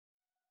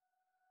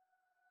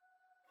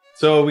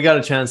So we got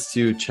a chance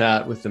to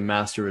chat with the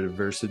master of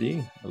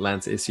adversity,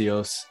 Lance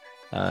Essihos.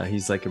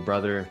 He's like a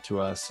brother to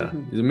us. He's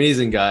an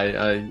amazing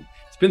guy.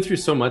 He's been through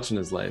so much in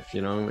his life,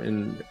 you know,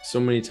 and so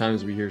many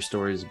times we hear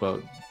stories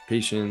about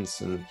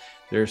patients and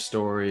their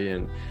story,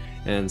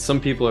 and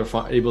some people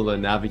are able to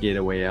navigate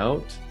a way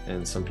out,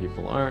 and some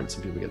people aren't.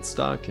 Some people get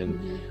stuck,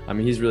 and I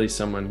mean, he's really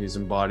someone who's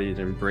embodied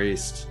and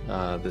embraced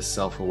this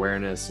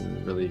self-awareness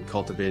and really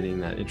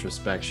cultivating that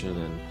introspection,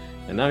 and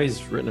now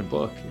he's written a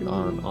book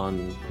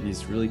on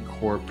these really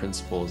core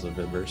principles of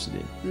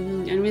adversity,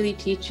 and really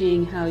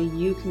teaching how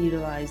you can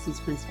utilize these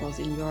principles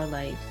in your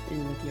life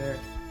and with your,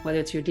 whether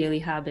it's your daily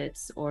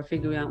habits or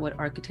figuring out what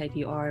archetype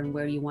you are and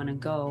where you want to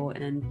go.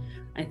 And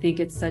I think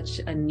it's such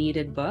a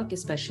needed book,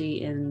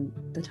 especially in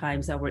the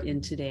times that we're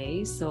in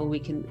today, so we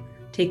can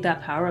take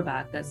that power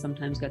back that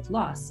sometimes gets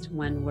lost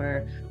when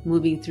we're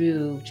moving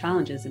through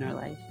challenges in our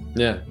life.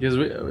 Yeah,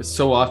 because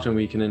so often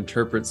we can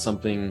interpret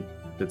something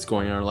that's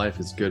going on in our life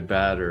as good,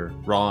 bad, or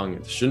wrong.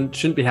 It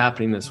shouldn't be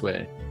happening this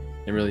way.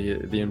 And really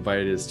the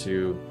invite is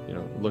to, you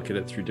know, look at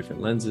it through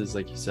different lenses,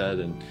 like you said,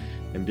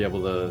 and be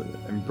able to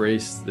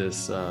embrace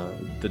this,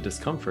 the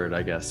discomfort,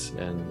 I guess,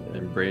 and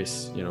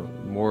embrace, you know,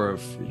 more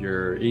of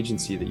your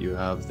agency that you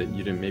have that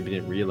you maybe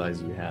didn't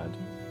realize you had,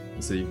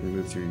 so you can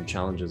move through your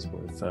challenges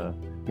with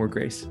more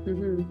grace.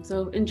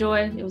 So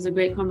enjoy. It was a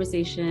great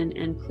conversation,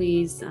 and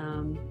please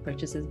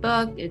purchase his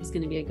book. It's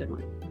going to be a good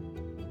one.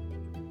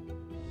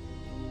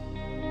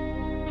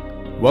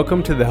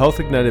 Welcome to the Health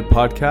Ignited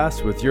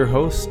podcast with your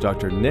hosts,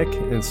 Dr. Nick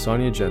and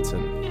Sonia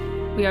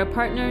Jensen. We are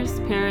partners,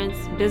 parents,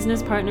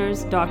 business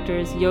partners,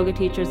 doctors, yoga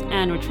teachers,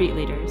 and retreat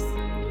leaders.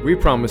 We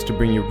promise to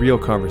bring you real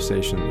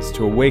conversations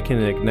to awaken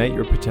and ignite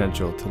your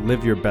potential to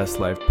live your best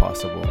life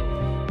possible.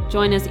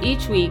 Join us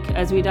each week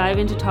as we dive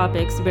into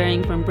topics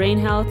varying from brain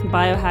health,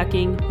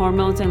 biohacking,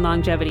 hormones, and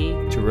longevity,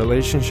 to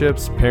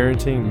relationships,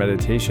 parenting,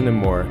 meditation, and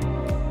more.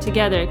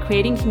 Together,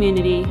 creating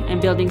community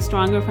and building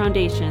stronger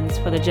foundations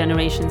for the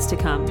generations to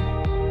come.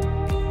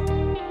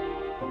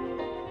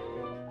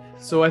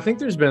 So I think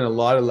there's been a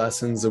lot of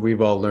lessons that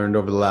we've all learned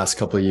over the last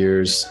couple of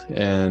years.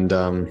 And,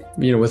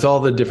 you know, with all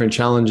the different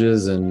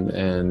challenges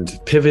and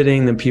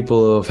pivoting that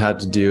people have had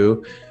to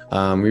do,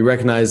 we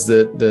recognize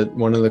that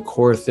one of the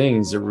core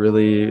things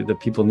that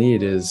people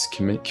need is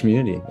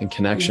community and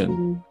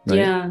connection. Right?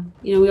 Yeah.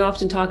 You know, we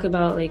often talk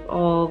about like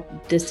all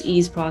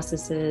dis-ease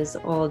processes,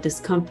 all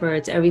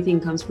discomforts,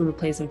 everything comes from a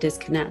place of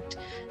disconnect.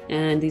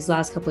 And these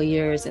last couple of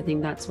years, I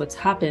think that's what's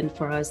happened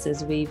for us,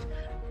 is we've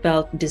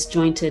felt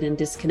disjointed and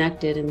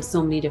disconnected in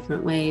so many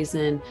different ways,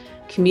 and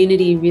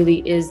community really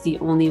is the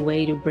only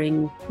way to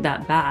bring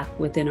that back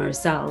within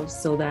ourselves,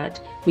 so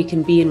that we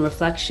can be in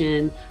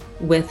reflection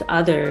with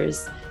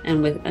others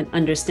and with an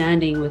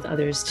understanding with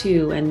others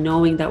too, and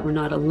knowing that we're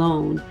not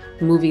alone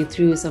moving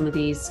through some of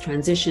these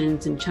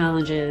transitions and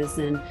challenges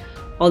and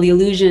all the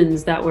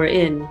illusions that we're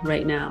in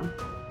right now.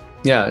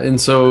 Yeah,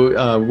 and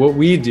so what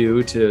we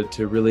do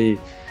to really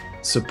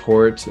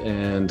support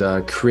and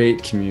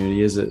create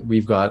community is that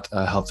we've got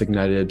a Health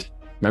Ignited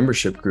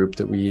membership group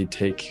that we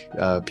take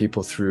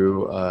people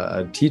through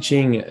a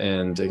teaching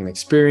and an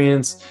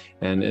experience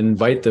and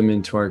invite them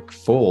into our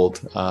fold,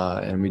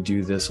 and we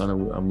do this on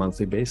a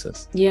monthly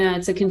basis. Yeah,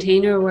 it's a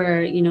container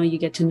where, you know, you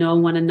get to know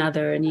one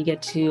another and you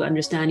get to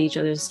understand each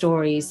other's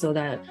stories, so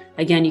that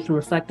again you can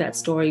reflect that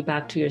story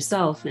back to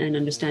yourself and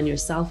understand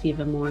yourself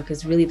even more,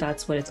 because really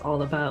that's what it's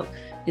all about,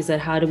 is that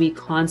how do we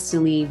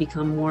constantly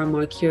become more and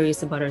more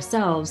curious about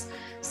ourselves,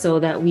 so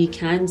that we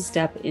can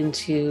step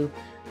into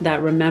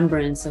that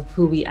remembrance of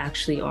who we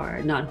actually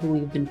are, not who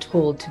we've been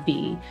told to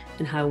be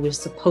and how we're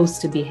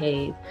supposed to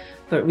behave.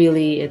 But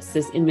really it's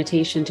this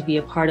invitation to be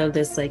a part of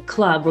this like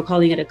club. We're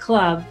calling it a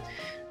club.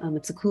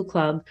 It's a cool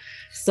club,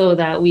 so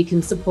that we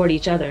can support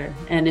each other.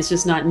 And it's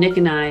just not Nick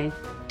and I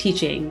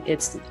teaching,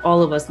 it's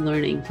all of us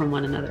learning from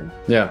one another.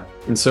 Yeah,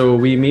 and so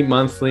we meet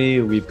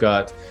monthly. We've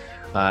got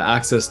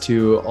access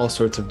to all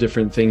sorts of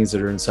different things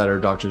that are inside our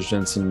Dr.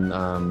 Jensen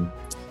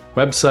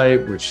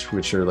website,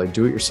 which are like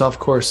do-it-yourself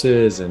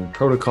courses and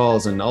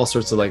protocols and all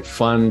sorts of like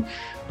fun,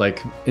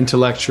 like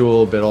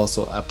intellectual but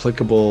also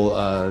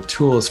applicable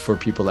tools for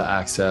people to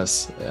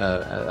access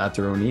at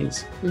their own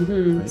ease.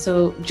 Right?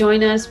 So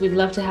join us. We'd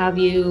love to have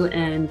you.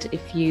 And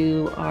if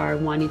you are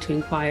wanting to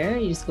inquire,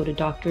 you just go to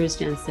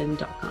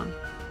drsjensen.com.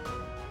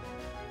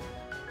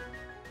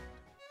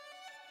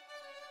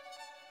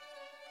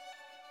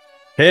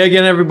 Hey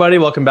again, everybody.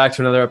 Welcome back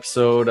to another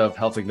episode of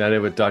Health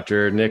Ignited with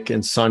Dr. Nick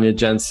and Sonia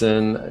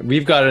Jensen.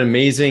 We've got an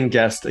amazing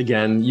guest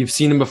again. You've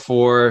seen him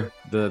before,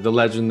 the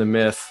legend, the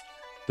myth,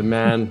 the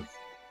man,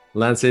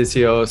 Lance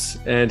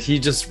Essihos, and he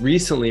just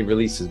recently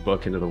released his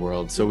book into the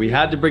world. So we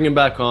had to bring him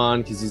back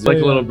on because he's like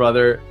a little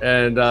brother,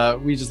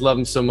 and we just love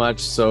him so much.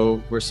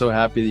 So we're so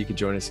happy that you could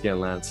join us again,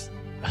 Lance.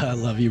 I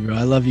love you, bro.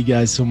 I love you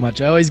guys so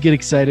much. I always get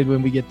excited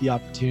when we get the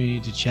opportunity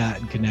to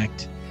chat and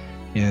connect.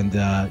 And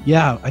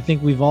yeah, I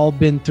think we've all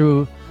been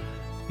through,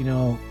 you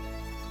know,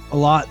 a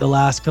lot the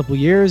last couple of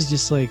years,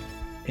 just like,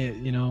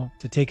 you know,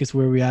 to take us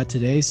where we're at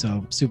today.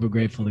 So super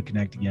grateful to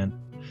connect again.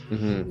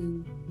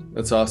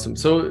 That's awesome.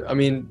 So, I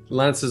mean,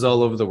 Lance is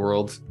all over the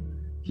world.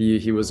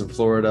 He was in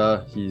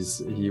Florida. He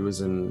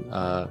was in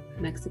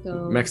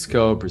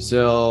Mexico,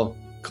 Brazil.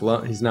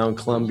 He's now in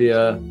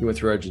Colombia. He went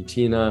through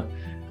Argentina.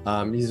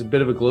 He's a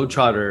bit of a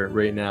globetrotter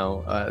right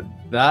now.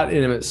 That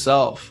in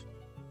itself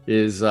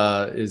is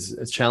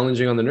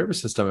challenging on the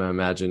nervous system, I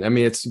imagine. I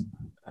mean, it's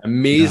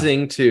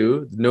amazing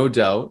too, no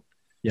doubt.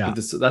 Yeah,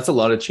 but that's a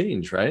lot of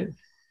change, right?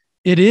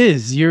 It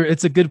is.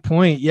 It's a good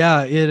point.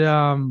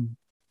 Yeah.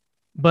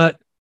 But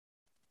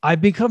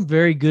I've become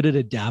very good at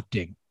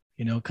adapting,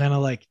 kind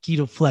of like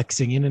keto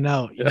flexing in and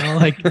out,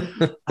 like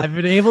I've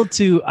been able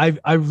to,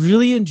 I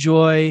really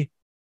enjoy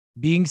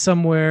being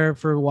somewhere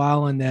for a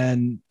while and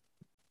then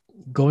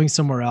going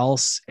somewhere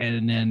else.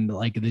 And then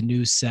like the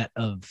new set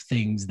of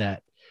things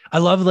that I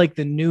love, like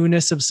the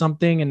newness of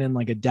something and then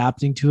like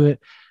adapting to it,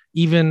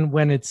 even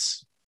when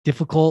it's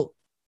difficult.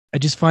 I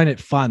just find it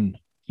fun.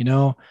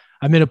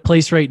 I'm in a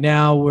place right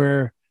now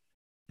where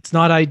it's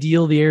not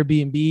ideal, the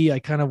Airbnb. I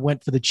kind of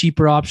went for the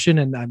cheaper option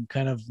and I'm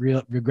kind of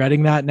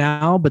regretting that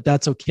now, but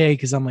that's okay.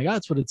 Cause I'm like,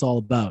 that's what it's all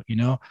about,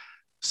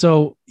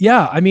 So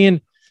yeah, I mean,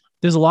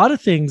 there's a lot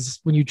of things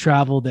when you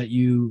travel that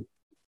you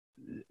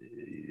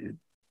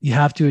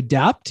have to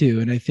adapt to.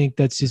 And I think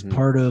that's just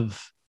part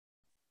of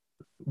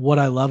what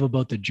I love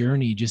about the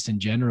journey, just in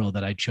general,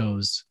 that I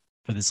chose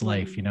for this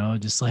life,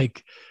 just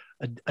like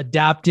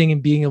adapting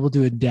and being able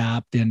to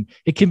adapt. And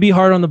it can be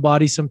hard on the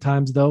body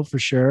sometimes though, for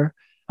sure.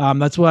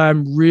 That's why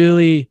I'm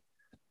really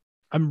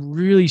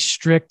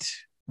strict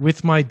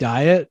with my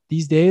diet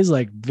these days,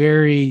 like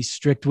very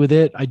strict with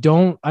it. I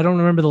don't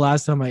remember the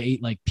last time I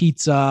ate like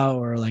pizza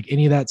or like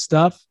any of that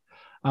stuff.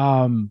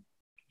 Haven't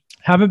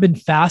been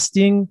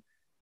fasting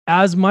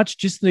as much,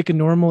 just like a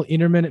normal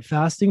intermittent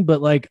fasting,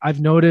 but like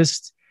I've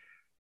noticed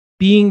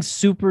being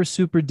super,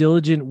 super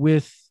diligent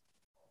with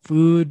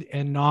food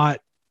and not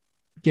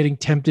getting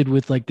tempted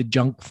with like the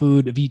junk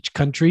food of each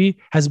country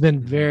has been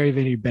very,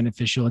 very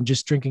beneficial, and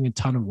just drinking a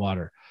ton of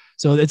water.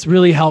 So it's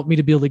really helped me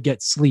to be able to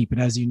get sleep.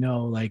 And as you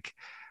know, like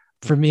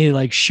for me,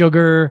 like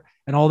sugar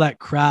and all that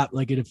crap,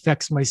 like it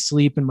affects my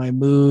sleep and my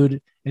mood,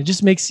 and it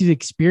just makes the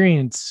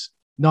experience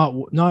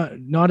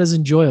not as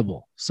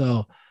enjoyable.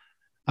 So,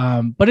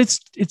 but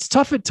it's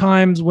tough at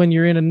times when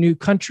you're in a new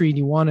country and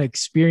you want to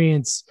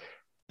experience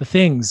the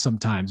things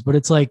sometimes, but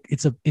it's like,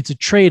 it's a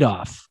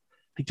trade-off.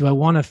 Like, do I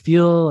want to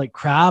feel like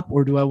crap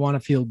or do I want to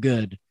feel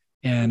good?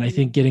 And I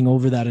think getting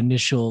over that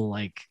initial,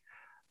 like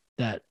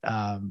that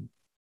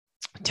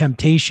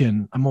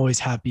temptation, I'm always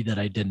happy that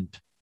I didn't.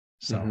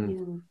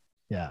 So,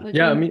 yeah.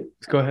 I mean,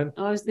 go ahead.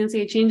 I was going to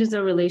say it changes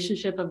the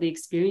relationship of the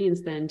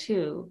experience then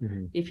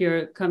too. If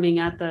you're coming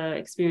at the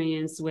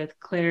experience with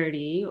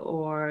clarity,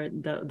 or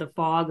the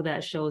fog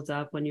that shows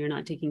up when you're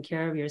not taking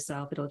care of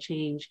yourself, it'll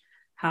change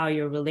how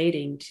you're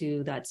relating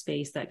to that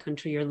space, that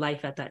country, your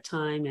life at that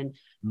time, and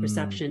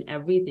perception,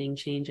 everything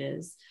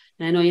changes.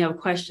 And I know you have a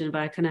question,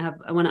 but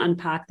I want to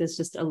unpack this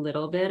just a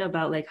little bit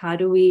about like, how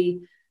do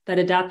we, that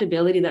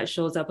adaptability that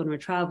shows up when we're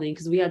traveling,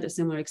 because we had a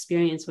similar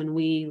experience when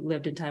we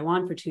lived in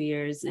Taiwan for 2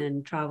 years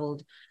and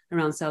traveled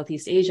around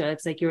Southeast Asia.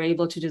 It's like you're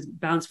able to just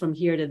bounce from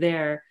here to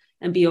there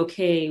and be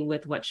okay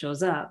with what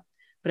shows up.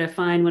 But I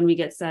find when we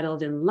get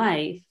settled in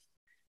life,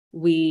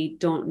 we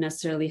don't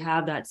necessarily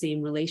have that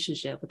same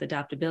relationship with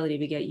adaptability.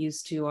 We get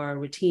used to our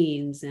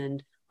routines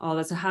and all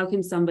that. So how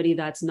can somebody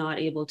that's not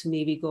able to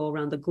maybe go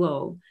around the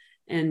globe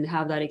and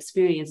have that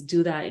experience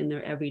do that in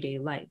their everyday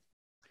life?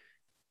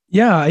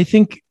 Yeah, I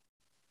think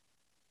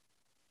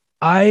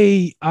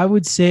I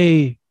would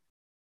say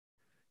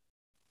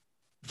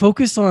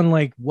focus on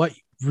like what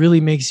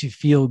really makes you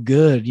feel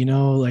good,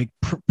 like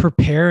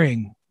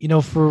preparing,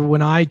 for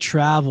when I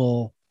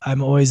travel,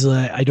 I'm always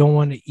like, I don't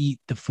want to eat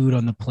the food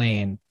on the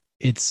plane.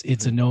 It's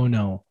a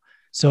no.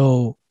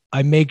 So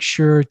I make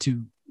sure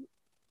to,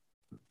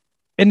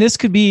 and this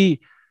could be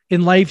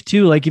in life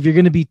too. Like if you're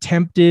going to be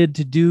tempted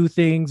to do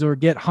things or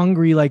get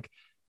hungry, like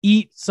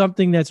eat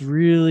something that's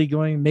really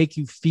going to make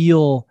you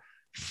feel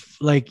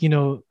like,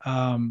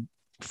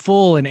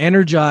 full and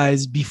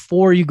energized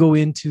before you go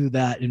into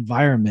that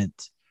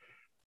environment.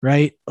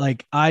 Right.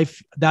 Like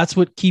that's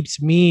what keeps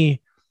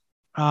me,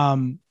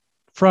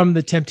 from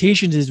the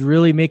temptations, is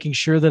really making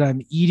sure that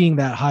I'm eating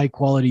that high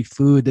quality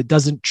food that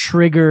doesn't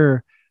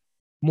trigger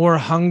more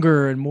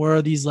hunger and more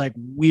of these like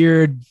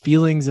weird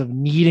feelings of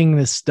needing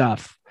this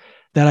stuff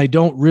that I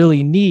don't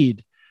really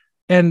need.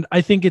 And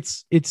I think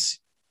it's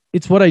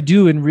what I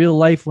do in real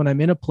life when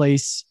I'm in a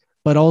place,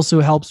 but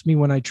also helps me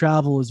when I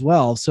travel as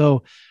well.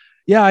 So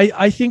yeah,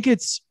 I think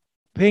it's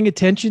paying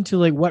attention to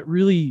like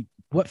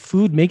what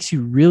food makes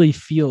you really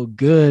feel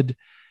good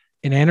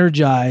and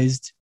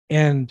energized.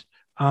 And,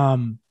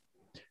 and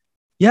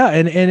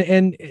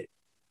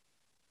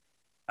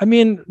I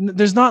mean,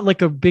 there's not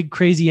like a big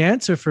crazy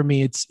answer for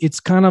me. It's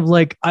kind of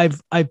like I've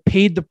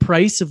paid the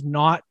price of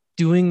not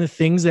doing the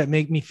things that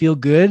make me feel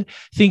good,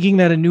 thinking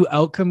that a new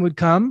outcome would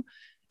come.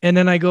 And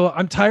then I go,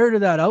 I'm tired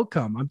of that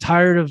outcome. I'm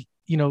tired of,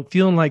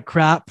 feeling like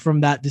crap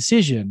from that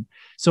decision.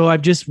 So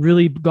I've just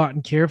really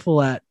gotten careful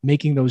at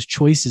making those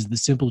choices, the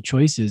simple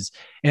choices.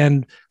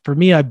 And for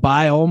me, I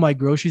buy all my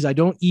groceries. I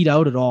don't eat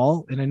out at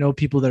all. And I know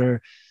people that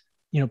are,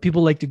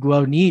 people like to go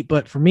out and eat,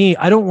 but for me,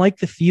 I don't like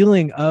the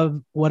feeling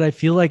of what I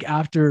feel like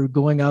after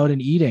going out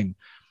and eating.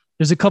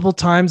 There's a couple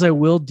times I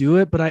will do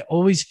it, but I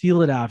always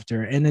feel it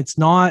after, and it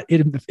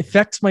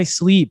affects my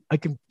sleep. I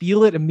can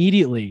feel it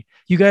immediately.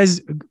 You guys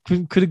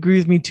could agree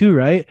with me too,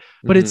 right?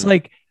 But it's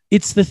like,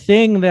 it's the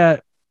thing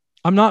that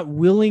I'm not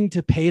willing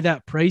to pay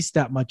that price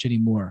that much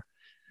anymore.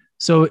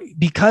 So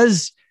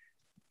because,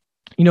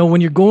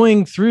 when you're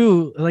going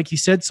through, like you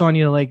said,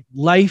 Sonia, like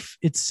life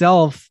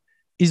itself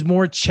is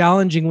more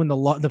challenging when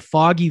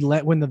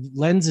when the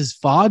lens is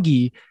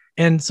foggy.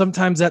 And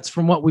sometimes that's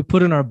from what we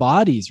put in our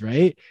bodies,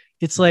 right?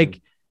 It's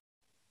like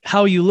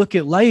how you look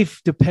at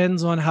life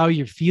depends on how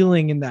you're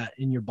feeling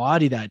in your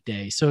body that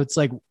day. So it's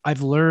like,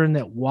 I've learned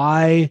that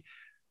why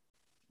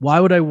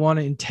would I want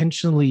to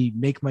intentionally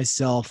make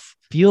myself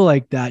feel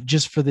like that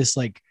just for this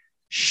like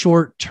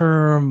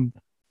short-term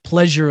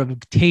pleasure of a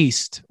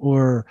taste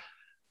or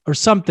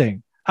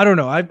something? I don't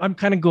know. I'm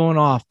kind of going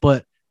off,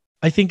 but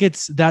I think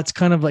that's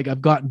kind of like,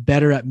 I've gotten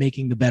better at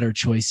making the better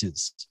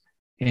choices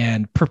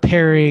and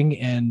preparing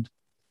and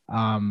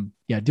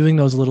doing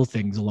those little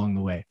things along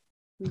the way.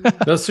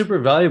 That's super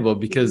valuable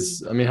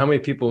because I mean, how many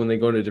people when they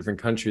go to a different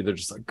country, they're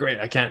just like,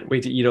 great, I can't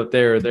wait to eat out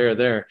there,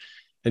 there.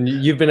 And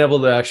you've been able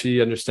to actually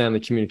understand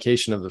the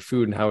communication of the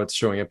food and how it's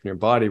showing up in your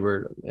body,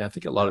 where I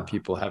think a lot of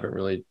people haven't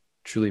really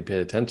truly paid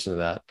attention to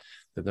that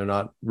they're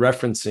not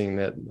referencing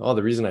that,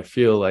 the reason I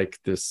feel like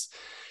this,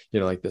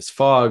 like this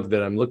fog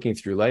that I'm looking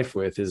through life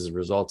with is a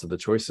result of the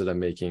choices I'm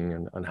making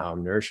and on how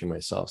I'm nourishing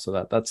myself.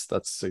 So that's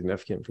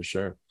significant for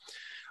sure.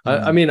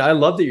 I mean, I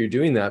love that you're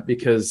doing that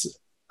because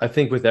I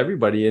think with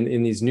everybody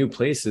in these new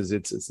places,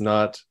 it's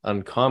not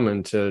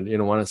uncommon to,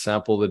 want to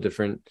sample the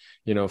different,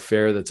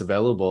 fare that's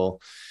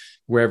available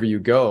wherever you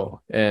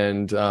go.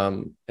 And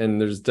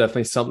there's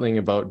definitely something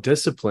about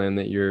discipline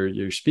that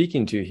you're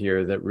speaking to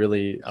here that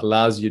really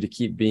allows you to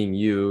keep being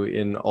you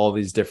in all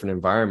these different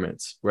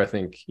environments where I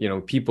think,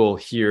 people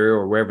here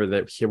or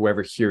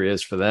wherever here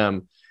is for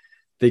them,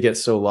 they get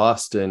so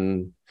lost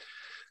in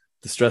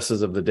the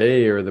stresses of the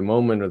day or the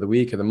moment or the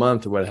week or the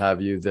month or what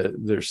have you, that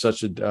there's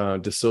such a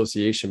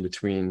dissociation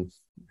between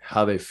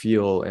how they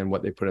feel and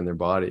what they put in their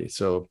body.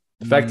 So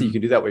the fact that you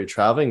can do that while you're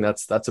traveling,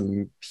 that's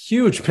a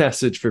huge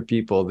message for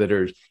people that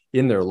are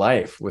in their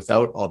life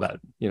without all that,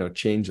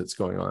 change that's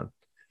going on.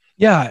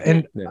 Yeah.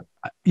 And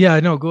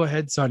no, go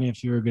ahead, Sonia,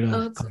 if you were going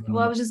to.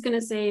 Well, I was just going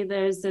to say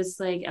there's this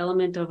like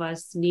element of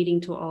us needing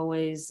to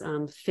always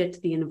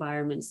fit the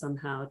environment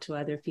somehow to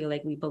either feel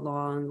like we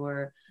belong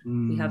or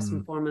we have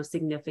some form of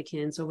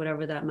significance or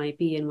whatever that might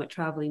be. And what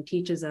traveling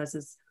teaches us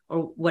is,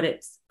 or what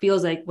it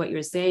feels like what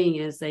you're saying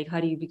is like, how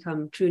do you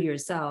become true to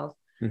yourself?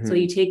 So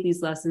you take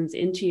these lessons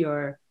into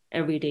your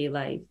everyday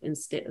life and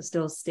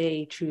still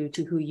stay true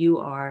to who you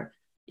are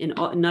in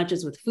all, not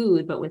just with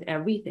food, but with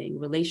everything,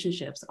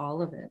 relationships,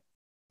 all of it.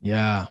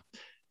 Yeah,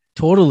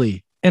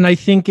 totally. And I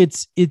think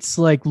it's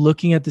like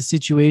looking at the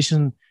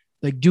situation,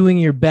 like doing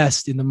your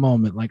best in the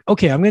moment. Like,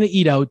 okay, I'm going to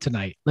eat out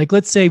tonight. Like,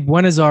 let's say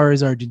Buenos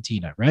Aires,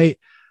 Argentina, right?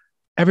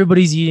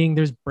 Everybody's eating,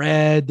 there's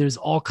bread, there's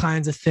all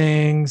kinds of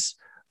things,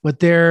 but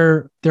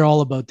they're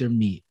all about their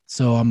meat.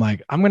 So I'm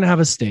like, I'm going to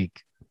have a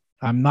steak.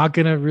 I'm not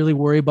going to really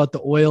worry about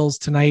the oils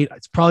tonight.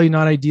 It's probably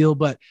not ideal,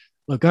 but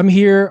look, I'm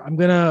here. I'm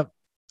going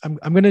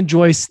to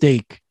enjoy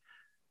steak.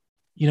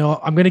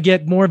 I'm going to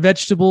get more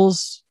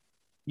vegetables.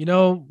 I'm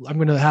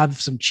going to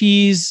have some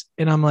cheese,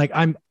 and I'm like,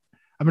 I'm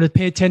going to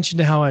pay attention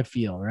to how I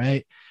feel.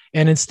 Right.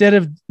 And instead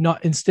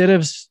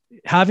of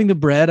having the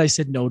bread, I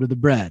said no to the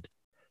bread.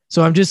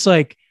 So I'm just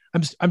like,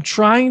 I'm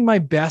trying my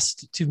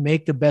best to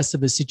make the best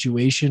of a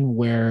situation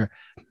where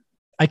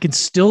I can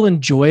still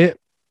enjoy it,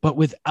 but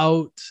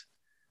without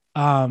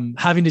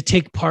having to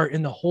take part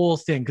in the whole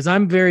thing. Cause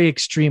I'm very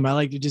extreme. I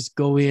like to just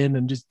go in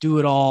and just do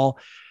it all,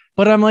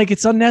 but I'm like,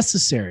 it's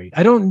unnecessary.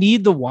 I don't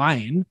need the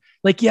wine.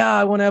 Like, yeah,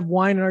 I want to have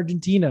wine in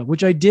Argentina,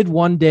 which I did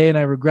one day and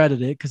I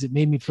regretted it because it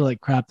made me feel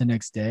like crap the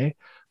next day.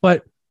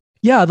 But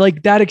yeah,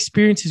 like that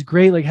experience is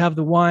great. Like have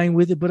the wine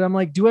with it, but I'm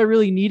like, do I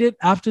really need it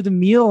after the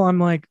meal? I'm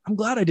like, I'm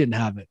glad I didn't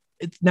have it.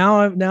 It's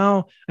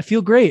now I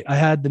feel great. I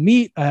had the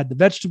meat, I had the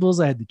vegetables,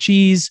 I had the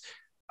cheese.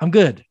 I'm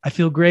good. I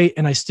feel great.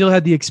 And I still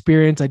had the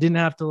experience. I didn't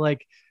have to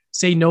like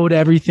say no to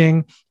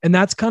everything. And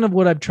that's kind of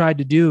what I've tried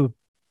to do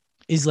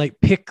is like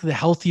pick the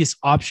healthiest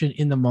option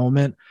in the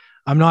moment.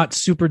 I'm not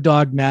super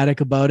dogmatic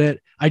about it.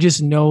 I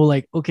just know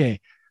like, okay,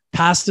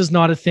 pasta's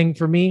not a thing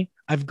for me.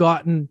 I've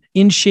gotten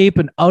in shape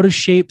and out of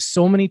shape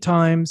so many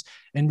times.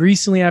 And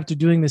recently after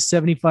doing the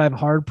 75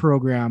 hard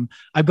program,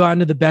 I've gotten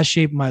to the best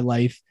shape of my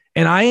life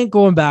and I ain't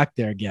going back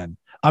there again.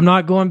 I'm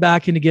not going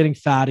back into getting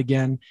fat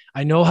again.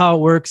 I know how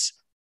it works.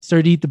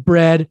 Start to eat the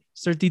bread,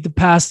 start to eat the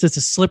pasta. It's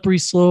a slippery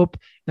slope.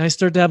 And I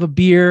start to have a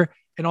beer.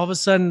 And all of a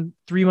sudden,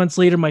 3 months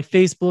later, my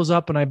face blows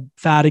up and I'm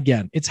fat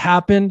again. It's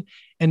happened.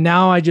 And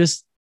now I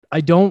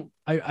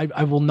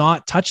I will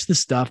not touch the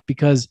stuff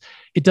because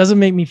it doesn't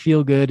make me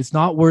feel good. It's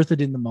not worth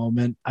it in the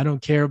moment. I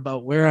don't care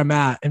about where I'm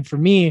at. And for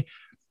me,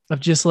 I'm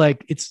just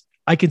like,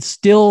 I can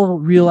still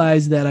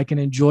realize that I can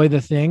enjoy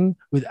the thing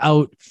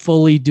without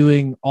fully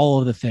doing all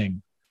of the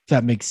thing, if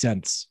that makes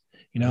sense,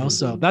 you know?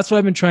 So that's what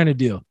I've been trying to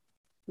do.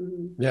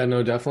 Yeah,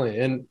 no, definitely.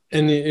 And,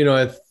 you know,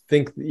 I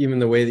think even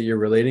the way that you're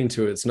relating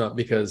to it's not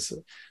because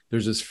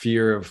there's this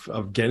fear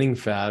of getting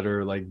fat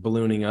or like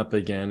ballooning up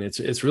again.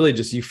 It's really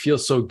just, you feel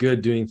so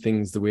good doing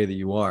things the way that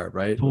you are,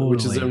 right? Totally.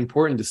 Which is an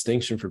important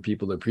distinction for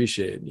people to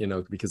appreciate, you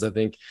know, because I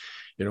think,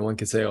 you know, one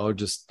could say, oh,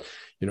 just,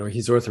 you know,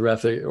 he's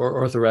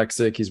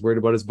orthorexic, he's worried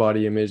about his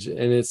body image.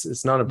 And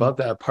it's not about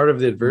that. Part of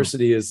the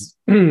adversity is,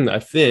 I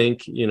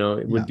think, you know,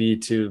 it would be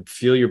to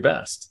feel your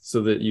best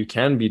so that you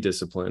can be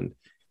disciplined.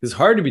 It's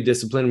hard to be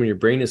disciplined when your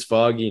brain is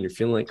foggy and you're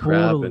feeling like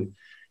crap, and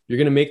you're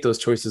going to make those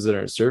choices that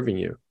aren't serving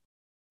you.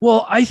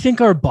 Well, I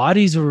think our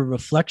bodies are a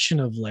reflection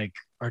of like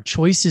our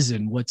choices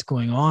and what's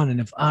going on.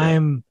 And if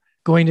I'm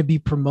going to be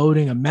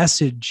promoting a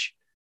message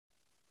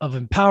of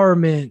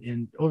empowerment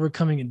and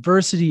overcoming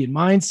adversity and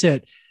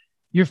mindset,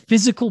 your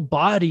physical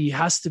body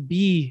has to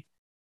be,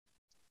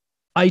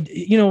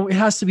 it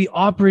has to be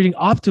operating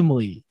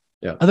optimally.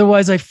 Yeah.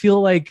 Otherwise I feel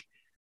like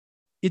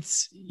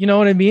it's, you know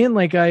what I mean?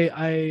 Like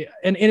and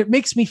it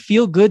makes me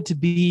feel good to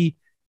be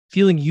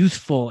feeling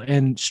youthful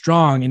and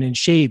strong and in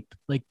shape,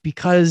 like,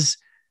 because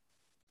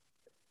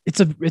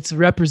it's a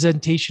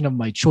representation of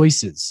my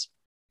choices.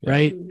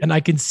 Right. And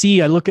I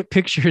look at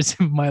pictures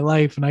of my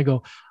life and I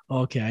go,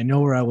 okay, I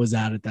know where I was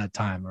at that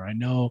time, or I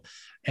know.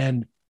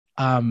 And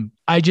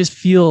I just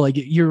feel like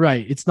you're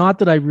right. It's not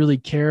that I really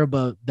care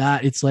about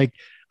that. It's like,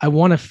 I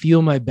want to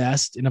feel my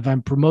best. And if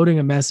I'm promoting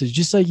a message,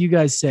 just like you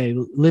guys say,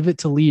 live it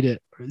to lead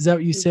it. Is that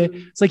what you say?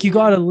 It's like, you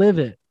got to live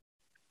it.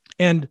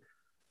 And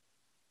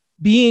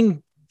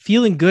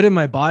feeling good in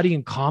my body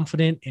and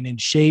confident and in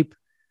shape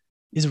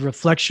is a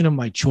reflection of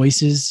my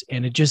choices.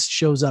 And it just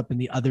shows up in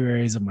the other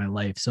areas of my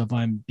life. So if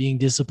I'm being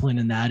disciplined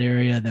in that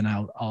area, then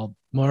I'll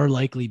more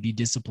likely be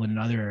disciplined in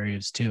other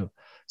areas too.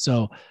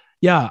 So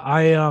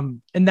yeah,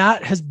 and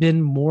that has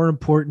been more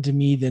important to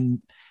me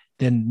than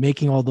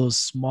making all those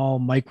small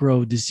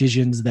micro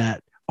decisions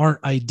that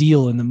aren't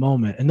ideal in the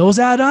moment. And those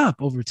add up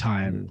over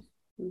time.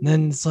 And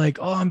then it's like,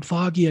 oh, I'm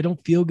foggy, I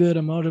don't feel good,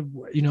 I'm out of,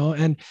 you know,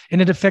 and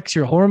it affects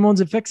your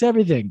hormones, it affects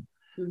everything,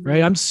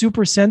 right? I'm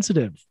super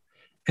sensitive.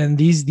 And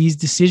these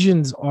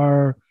decisions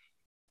are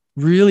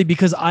really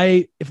because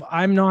if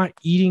I'm not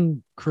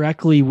eating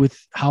correctly with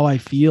how I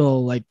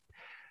feel, like,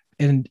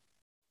 and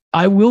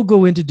I will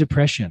go into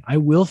depression. I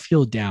will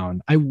feel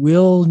down. I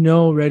will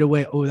know right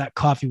away, oh, that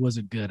coffee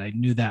wasn't good. I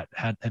knew that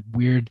had that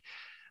weird.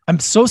 I'm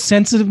so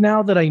sensitive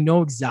now that I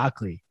know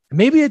exactly.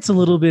 Maybe it's a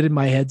little bit in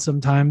my head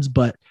sometimes,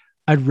 but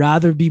I'd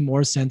rather be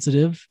more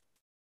sensitive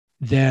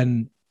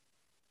than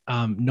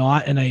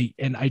not. And I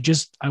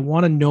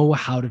want to know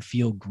how to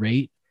feel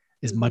great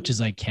as much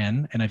as I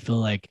can. And I feel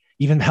like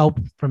even help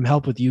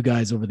with you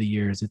guys over the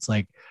years, it's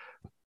like,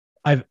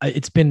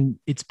 it's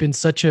been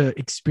such a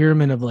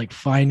experiment of like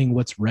finding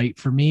what's right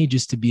for me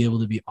just to be able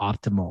to be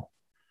optimal,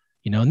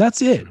 you know, and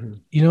that's it.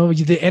 You know,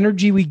 the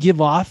energy we give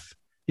off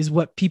is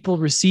what people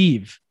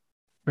receive.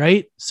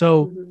 Right.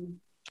 So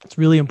it's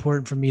really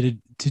important for me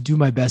to do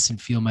my best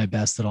and feel my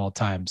best at all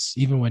times,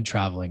 even when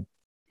traveling.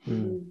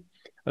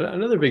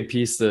 Another big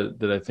piece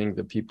that I think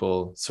that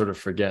people sort of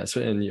forget.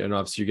 So, and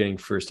obviously you're getting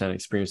firsthand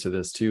experience of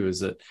this too,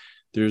 is that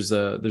there's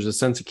a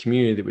sense of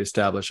community that we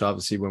establish,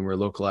 obviously, when we're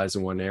localized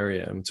in one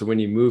area. And so when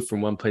you move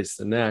from one place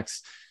to the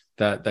next,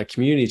 that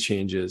community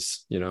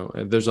changes, you know,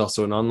 and there's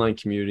also an online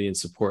community and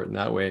support in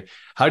that way.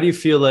 How do you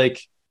feel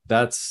like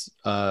that's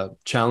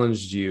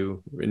challenged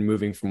you in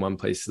moving from one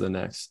place to the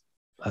next?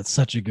 That's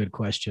such a good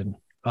question.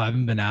 I've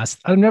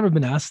never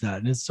been asked that.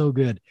 And it's so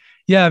good.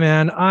 Yeah,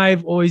 man.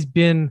 I've always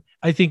been,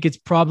 I think it's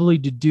probably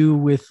to do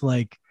with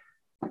like,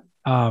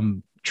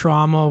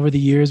 trauma over the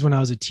years. When I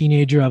was a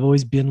teenager, I've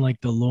always been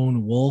like the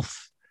lone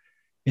wolf.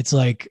 It's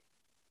like,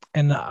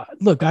 and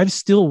look, I've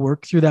still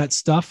worked through that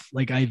stuff.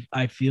 Like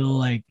I feel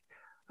like,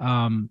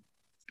 I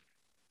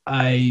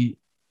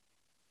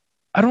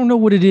don't know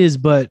what it is,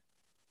 but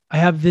I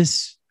have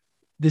this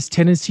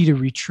tendency to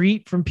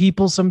retreat from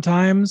people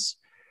sometimes.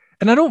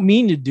 And I don't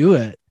mean to do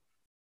it.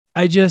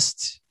 I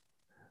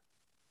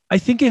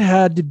think it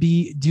had to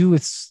do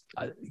with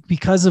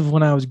because of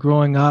when I was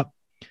growing up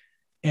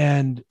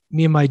and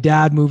me and my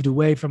dad moved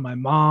away from my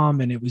mom,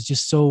 and it was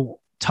just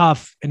so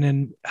tough. And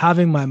then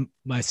having my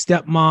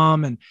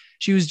stepmom, and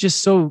she was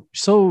just so,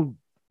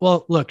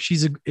 well, look,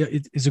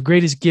 it's the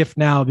greatest gift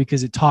now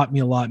because it taught me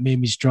a lot, made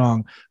me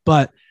strong,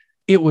 but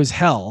it was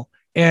hell.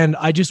 And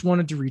I just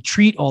wanted to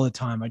retreat all the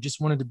time. I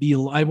wanted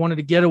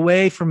to get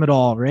away from it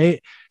all.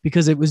 Right.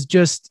 Because it was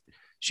just,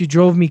 she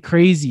drove me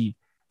crazy.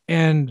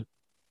 And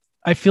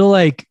I feel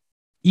like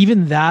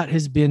even that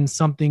has been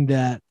something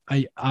that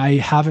I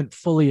haven't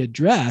fully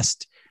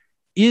addressed,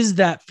 is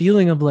that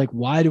feeling of like,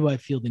 why do I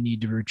feel the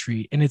need to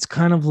retreat? And it's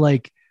kind of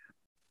like,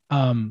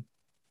 I'm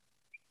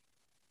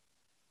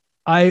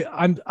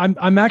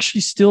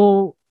actually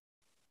still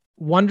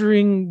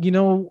wondering,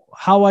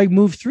 how I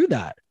move through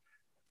that,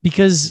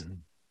 because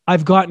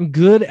I've gotten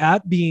good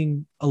at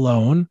being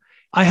alone.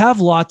 I have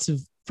lots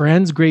of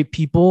friends, great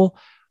people,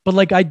 but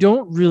like, I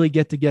don't really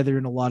get together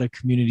in a lot of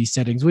community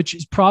settings, which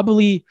is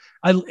probably,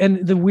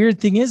 and the weird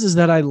thing is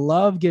that I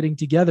love getting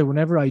together.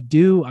 Whenever I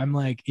do, I'm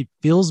like, it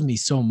fills me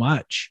so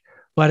much.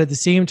 But at the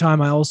same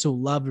time, I also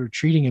love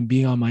retreating and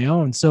being on my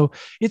own. So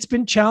it's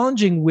been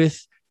challenging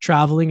with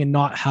traveling and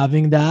not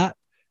having that.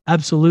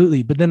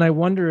 Absolutely. But then I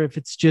wonder if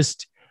it's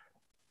just,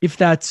 if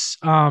that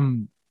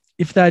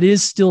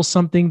is still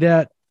something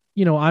that,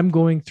 I'm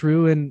going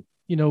through, and,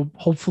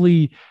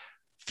 hopefully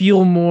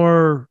feel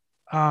more,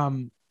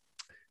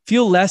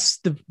 feel less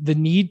the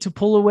need to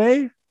pull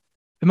away.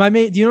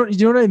 Do you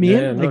know what I mean?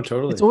 Yeah, no,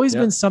 totally. It's always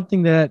been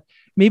something that,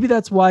 maybe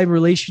that's why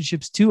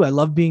relationships too. I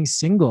love being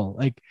single.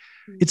 Like,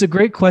 it's a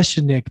great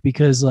question, Nick,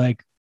 because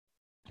like,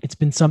 it's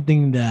been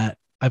something that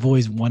I've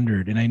always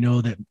wondered. And I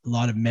know that a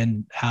lot of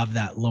men have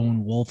that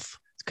lone wolf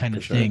kind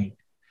of thing.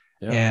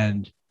 Yeah.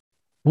 And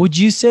would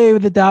you say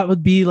that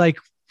would be like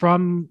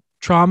from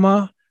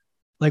trauma?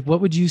 Like,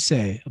 what would you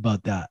say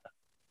about that?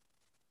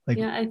 Like,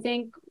 yeah, I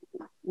think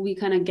we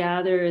kind of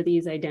gather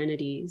these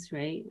identities,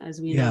 right? As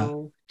we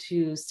know,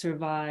 to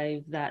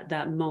survive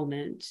that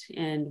moment.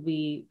 And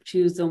we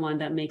choose the one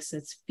that makes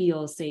us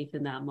feel safe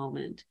in that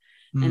moment.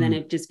 And then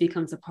it just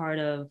becomes a part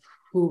of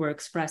who we're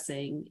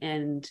expressing.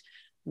 And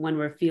when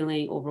we're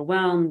feeling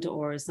overwhelmed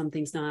or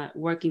something's not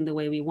working the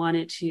way we want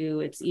it to,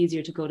 it's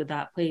easier to go to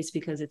that place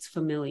because it's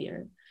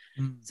familiar.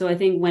 So I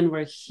think when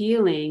we're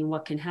healing,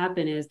 what can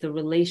happen is the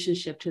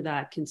relationship to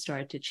that can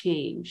start to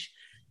change,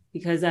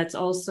 because that's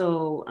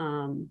also,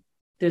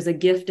 there's a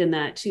gift in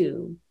that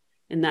too.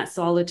 And that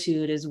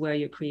solitude is where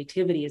your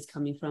creativity is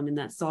coming from. And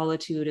that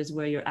solitude is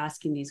where you're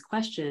asking these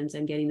questions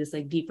and getting this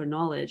like deeper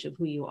knowledge of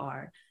who you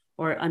are,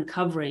 or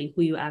uncovering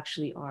who you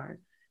actually are.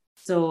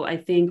 So I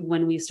think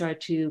when we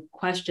start to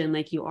question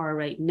like you are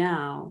right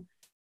now,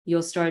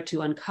 you'll start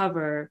to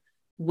uncover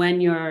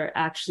when you're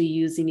actually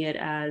using it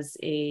as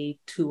a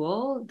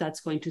tool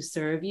that's going to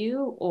serve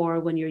you, or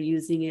when you're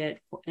using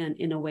it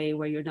in a way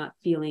where you're not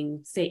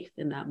feeling safe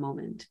in that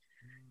moment.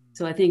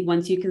 So I think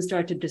once you can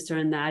start to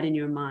discern that in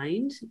your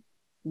mind,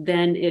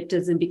 then it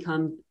doesn't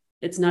become,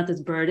 it's not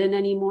this burden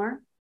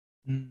anymore.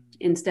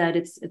 Instead,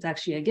 it's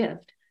actually a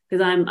gift,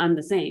 because I'm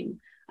the same.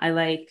 I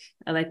like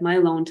my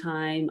alone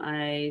time.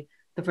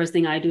 The first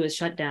thing I do is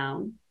shut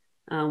down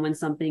when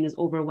something is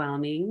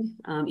overwhelming.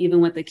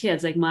 Even with the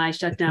kids, like my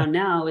shutdown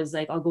now is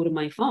like, I'll go to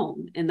my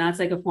phone, and that's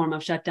like a form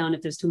of shutdown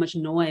if there's too much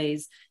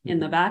noise in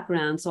the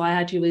background. So I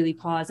had to really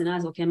pause and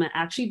ask, okay, am I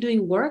actually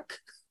doing work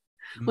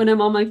when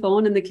I'm on my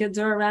phone and the kids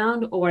are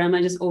around, or am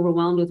I just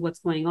overwhelmed with what's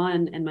going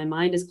on and my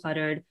mind is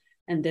cluttered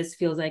and this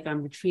feels like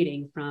I'm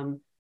retreating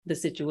from the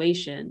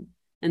situation?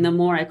 And the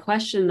more I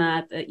question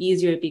that, the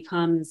easier it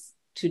becomes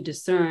to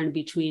discern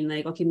between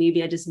like, okay,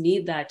 maybe I just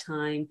need that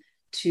time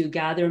to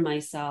gather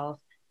myself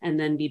and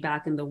then be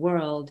back in the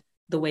world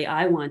the way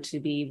I want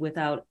to be,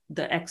 without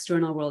the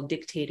external world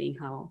dictating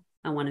how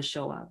I want to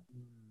show up.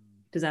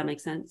 Does that make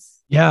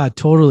sense? Yeah,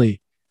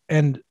 totally.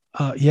 And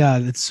yeah,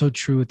 that's so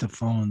true with the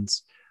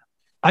phones.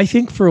 I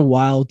think for a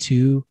while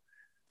too,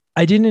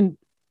 I didn't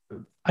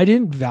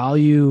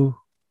value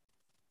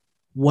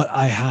what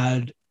I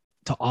had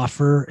to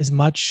offer as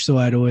much. So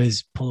I'd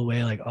always pull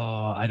away like,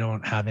 oh, I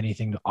don't have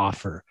anything to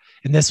offer.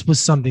 And this was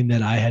something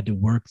that I had to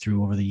work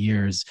through over the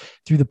years,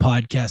 through the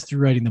podcast, through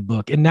writing the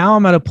book. And now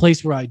I'm at a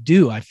place where I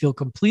feel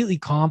completely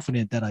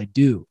confident that I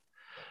do.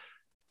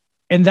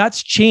 And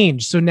that's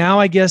changed. So now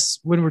I guess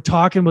when we're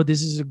talking about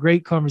this is a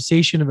great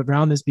conversation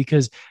around this,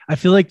 because I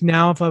feel like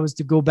now if I was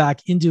to go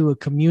back into a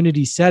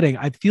community setting,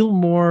 I feel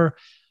more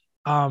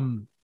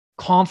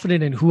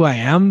confident in who I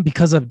am,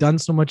 because I've done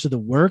so much of the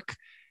work.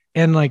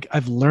 And like,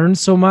 I've learned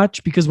so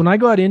much, because when I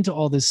got into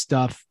all this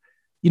stuff,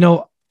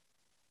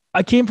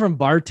 I came from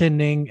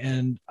bartending,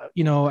 and,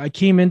 I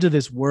came into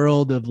this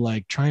world of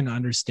like trying to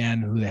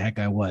understand who the heck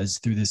I was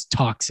through this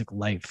toxic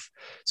life.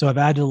 So I've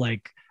had to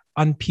like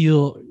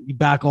unpeel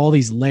back all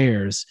these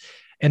layers.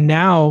 And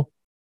now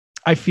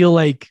I feel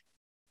like,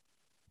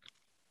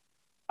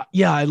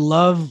 yeah, I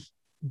love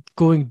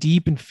going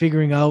deep and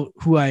figuring out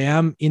who I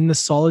am in the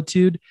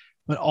solitude,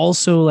 but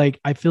also like,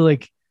 I feel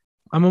like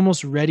I'm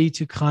almost ready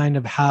to kind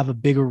of have a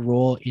bigger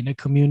role in a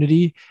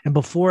community. And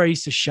before I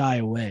used to shy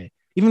away.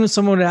 Even if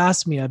someone would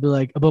ask me, I'd be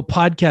like, about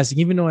podcasting,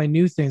 even though I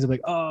knew things, I'm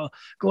like, oh,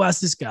 go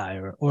ask this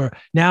guy. Or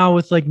now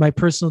with like my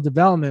personal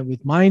development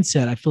with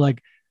mindset, I feel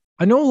like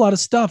I know a lot of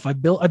stuff.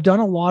 I've done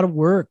a lot of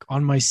work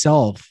on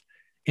myself.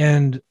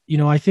 And,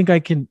 I think I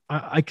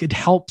could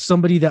help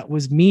somebody that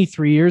was me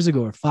 3 years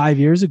ago or 5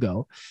 years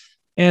ago.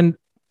 And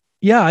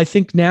yeah, I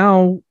think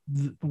now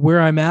where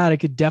I'm at, I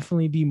could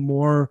definitely be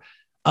more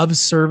of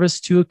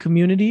service to a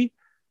community,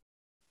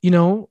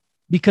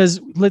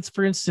 because let's,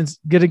 for instance,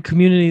 get a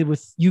community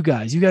with you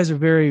guys. You guys are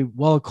very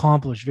well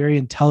accomplished, very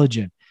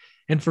intelligent.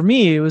 And for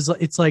me,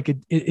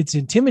 it's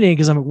intimidating,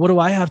 because I'm like, what do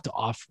I have to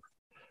offer?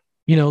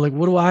 Like,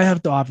 what do I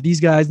have to offer? These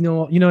guys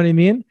know, you know what I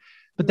mean?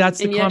 but that's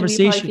the and yet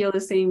conversation. we probably feel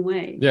the same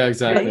way. Yeah,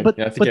 exactly. Right? But,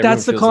 yeah, I think but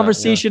that's the everyone feels that,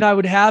 conversation I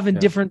would have in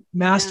Yeah. different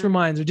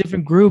masterminds or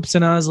different groups.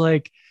 And I was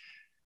like,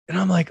 and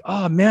I'm like,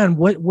 oh man,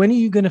 when are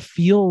you going to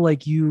feel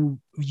like you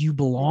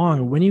belong?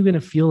 Or when are you going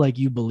to feel like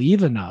you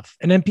believe enough?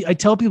 And then I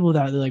tell people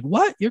that, they're like,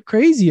 what? You're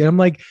crazy. And I'm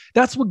like,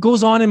 that's what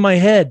goes on in my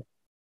head.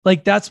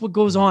 Like, that's what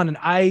goes on. And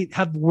I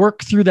have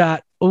worked through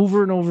that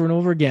over and over and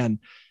over again.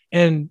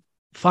 And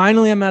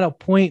finally, I'm at a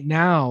point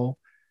now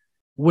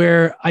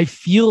where I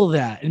feel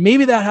that. And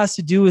maybe that has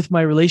to do with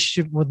my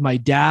relationship with my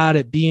dad,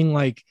 at being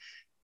like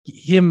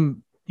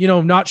him, you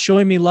know, not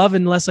showing me love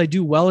unless I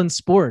do well in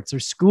sports or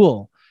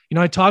school. You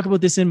know, I talk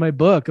about this in my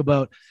book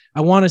about, I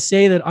want to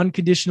say that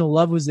unconditional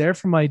love was there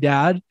for my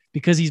dad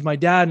because he's my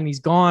dad and he's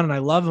gone and I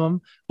love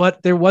him,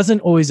 but there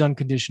wasn't always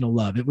unconditional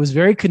love. It was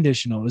very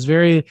conditional. It was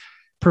very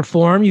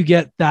perform. You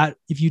get that.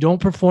 If you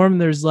don't perform,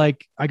 there's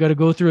like, I got to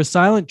go through a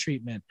silent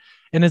treatment.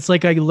 And it's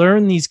like, I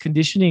learn these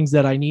conditionings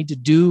that I need to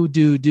do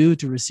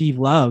to receive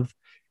love.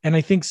 And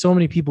I think so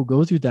many people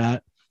go through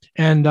that.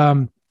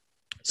 And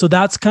so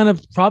that's kind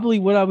of probably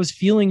what I was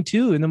feeling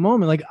too in the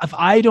moment. Like, if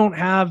I don't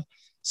have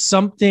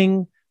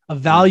something of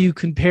value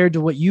compared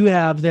to what you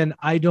have, then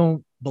I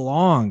don't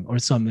belong or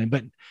something.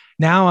 But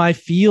now I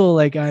feel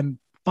like I'm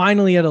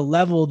finally at a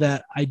level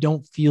that I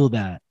don't feel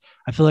that.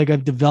 I feel like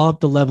I've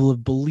developed a level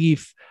of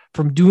belief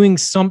from doing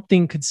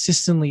something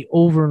consistently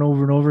over and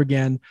over and over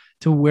again,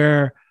 to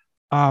where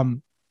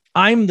I'm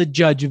the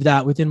judge of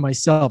that within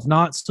myself,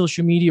 not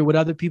social media, what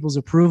other people's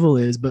approval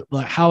is, but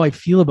like how I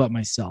feel about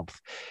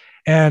myself.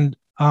 And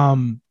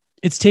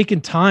it's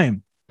taken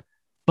time,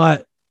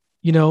 but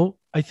you know,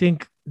 I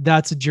think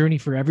that's a journey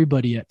for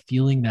everybody at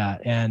feeling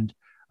that, and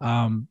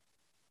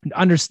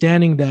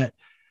understanding that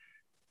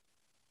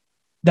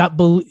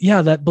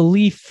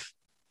belief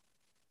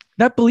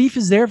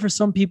is there for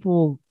some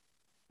people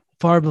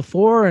far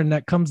before, and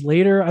that comes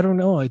later. I don't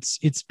know.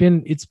 It's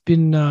been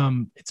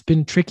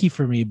tricky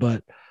for me,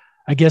 but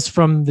I guess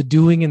from the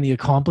doing and the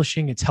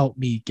accomplishing, it's helped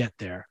me get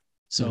there.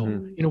 So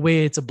in a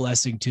way, it's a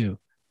blessing too,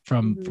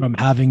 from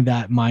having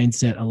that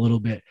mindset a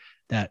little bit,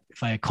 that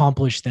if I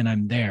accomplish, then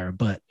I'm there,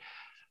 but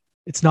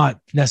it's not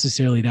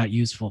necessarily that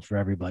useful for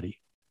everybody.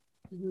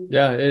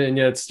 Yeah. And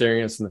yet it's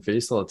staring us in the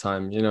face all the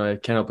time. You know, I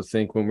can't help but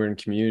think when we're in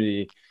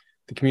community,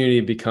 the community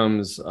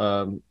becomes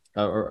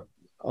or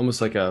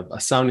almost like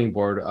a sounding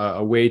board,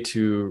 a way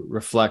to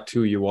reflect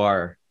who you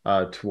are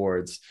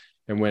towards.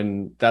 And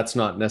when that's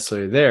not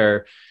necessarily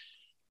there,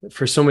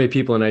 for so many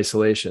people in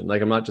isolation,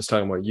 like I'm not just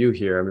talking about you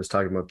here, I'm just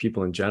talking about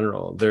people in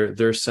general,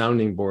 their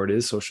sounding board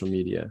is social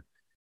media.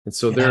 And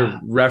so their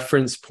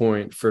reference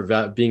point for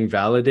being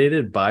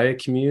validated by a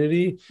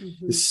community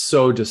is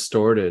so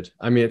distorted.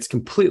 I mean, it's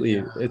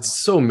completely, it's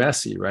so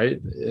messy,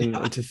 right?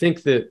 And to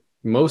think that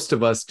most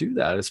of us do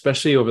that,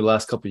 especially over the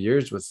last couple of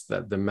years with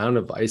the amount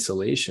of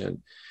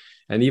isolation,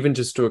 and even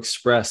just to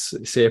express,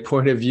 say, a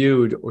point of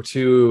view, or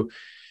to,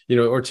 you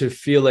know, or to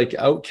feel like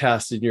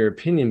outcast in your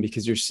opinion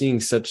because you're seeing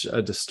such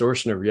a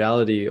distortion of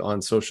reality on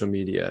social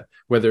media,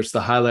 whether it's the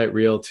highlight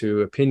reel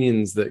to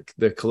opinions that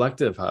the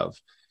collective have.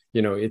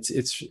 You know,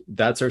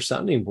 that's our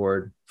sounding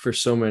board for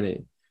so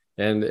many.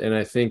 And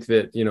I think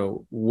that, you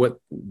know, what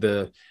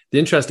the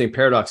interesting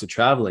paradox of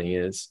traveling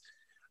is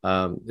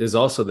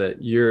also that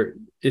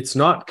it's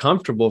not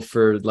comfortable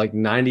for like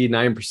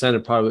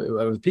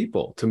 99% of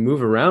people to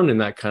move around in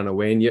that kind of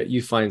way. And yet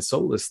you find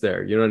solace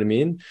there. You know what I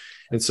mean?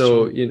 And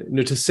so, you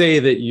know, to say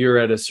that you're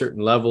at a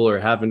certain level or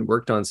haven't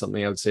worked on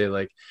something, I would say,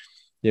 like,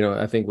 you know,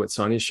 I think what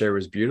Sonia shared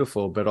was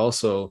beautiful, but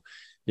also,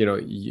 you know,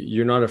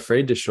 you're not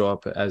afraid to show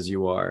up as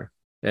you are.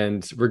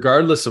 And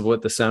regardless of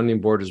what the sounding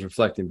board is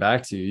reflecting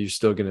back to you, you're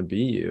still going to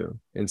be you.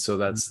 And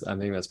so I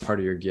think that's part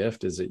of your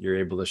gift, is that you're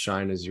able to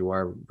shine as you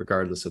are,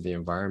 regardless of the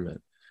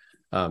environment.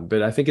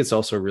 But I think it's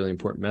also a really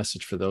important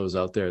message for those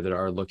out there that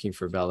are looking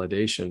for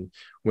validation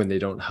when they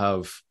don't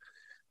have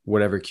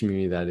whatever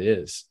community that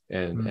is.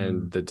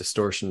 And the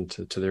distortion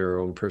to their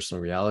own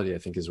personal reality, I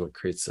think, is what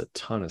creates a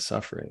ton of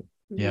suffering.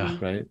 Yeah.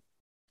 Right.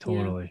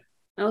 Totally. Yeah.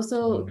 I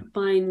also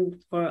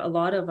find for a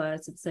lot of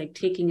us, it's like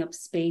taking up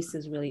space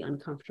is really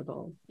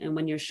uncomfortable. And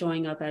when you're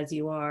showing up as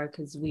you are,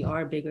 because we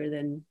are bigger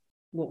than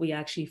what we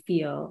actually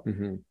feel.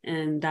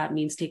 And that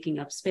means taking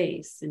up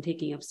space. And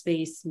taking up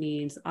space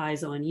means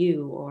eyes on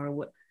you, or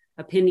what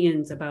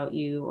opinions about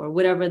you, or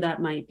whatever that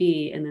might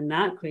be. And then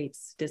that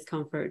creates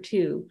discomfort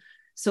too.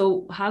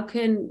 So how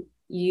can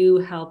you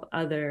help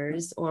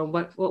others, or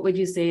what would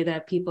you say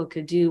that people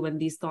could do when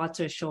these thoughts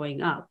are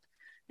showing up?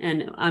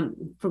 And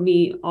for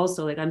me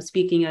also, like, I'm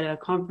speaking at a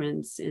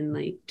conference in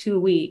like 2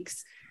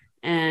 weeks,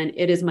 and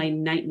it is my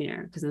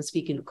nightmare because I'm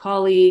speaking to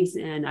colleagues,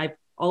 and I've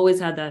always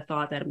had that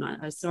thought that I'm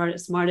not as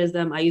smart as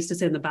them. I used to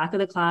sit in the back of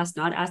the class,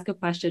 not ask a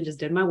question, just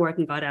did my work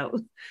and got out.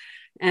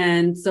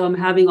 And so I'm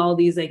having all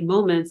these like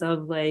moments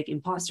of like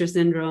imposter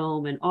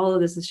syndrome, and all of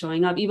this is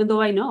showing up, even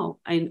though I know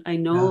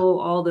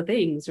all the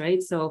things,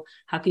 right? So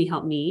how can you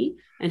help me?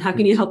 And how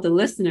can you help the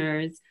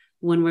listeners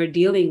when we're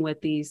dealing with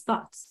these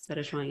thoughts that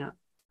are showing up?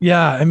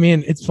 Yeah, I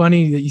mean, it's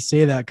funny that you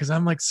say that because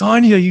I'm like,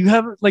 Sonia, you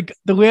have like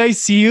the way I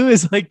see you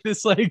is like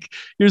this, like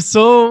you're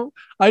so,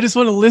 I just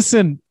want to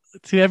listen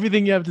to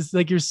everything you have to say.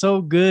 Like you're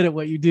so good at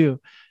what you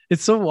do.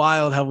 It's so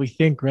wild how we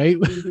think, right?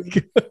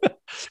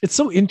 It's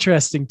so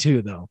interesting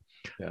too, though,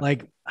 Yeah.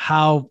 like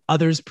how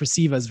others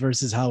perceive us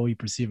versus how we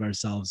perceive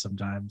ourselves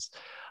sometimes.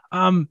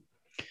 Um,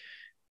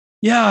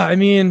 yeah, I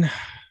mean,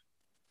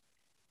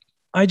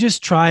 I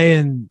just try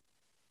and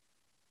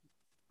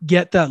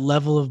get that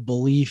level of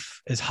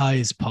belief as high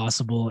as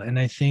possible. And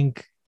I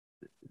think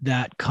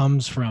that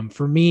comes from,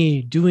 for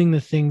me, doing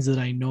the things that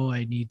I know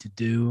I need to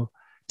do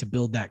to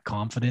build that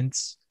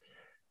confidence.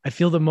 I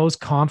feel the most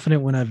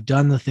confident when I've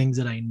done the things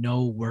that I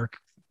know work.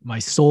 My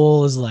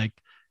soul is like,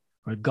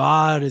 or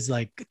God is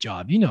like, good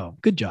job,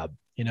 good job.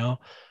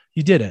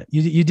 You did it.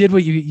 You did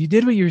what you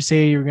did what you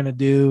say you were going to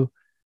do.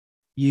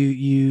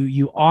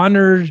 You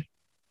honored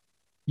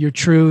your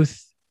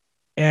truth.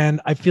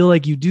 And I feel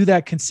like you do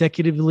that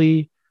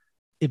consecutively,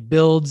 it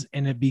builds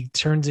and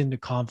turns into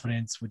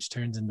confidence, which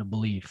turns into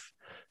belief.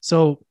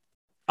 So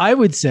I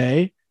would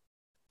say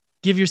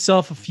give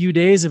yourself a few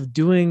days of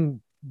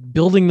building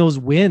those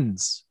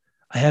wins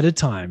ahead of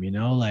time,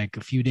 like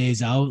a few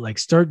days out, like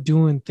start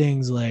doing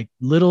things like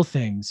little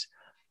things,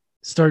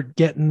 start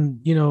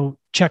getting,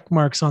 check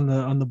marks on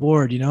the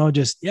board,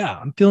 just, yeah,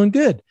 I'm feeling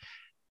good,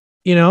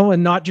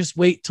 and not just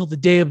wait till the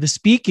day of the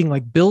speaking,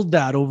 like build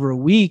that over a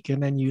week.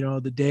 And then,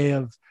 the day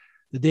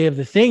of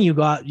the thing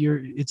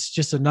it's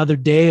just another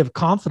day of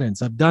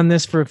confidence. I've done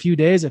this for a few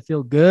days. I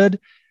feel good.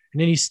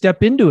 And then you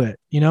step into it.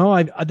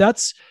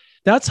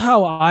 That's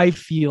how I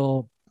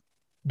feel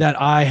that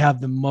I have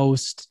the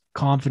most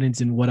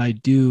confidence in what I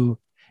do,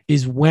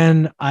 is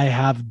when I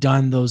have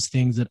done those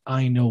things that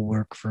I know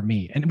work for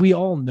me. And we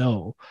all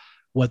know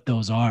what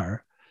those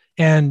are.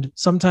 And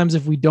sometimes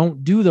if we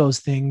don't do those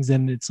things,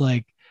 then it's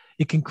like,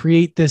 it can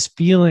create this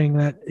feeling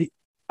that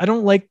I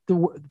don't like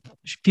the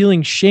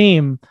feeling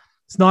shame.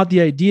 It's not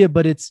the idea,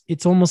 but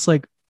it's almost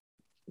like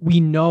we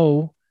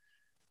know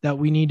that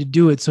we need to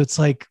do it. So it's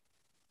like,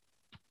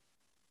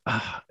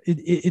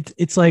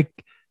 it's like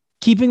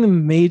keeping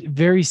them made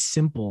very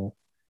simple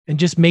and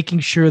just making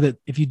sure that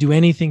if you do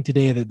anything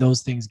today, that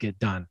those things get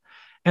done.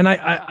 And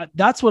I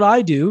that's what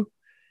I do.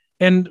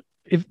 And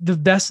if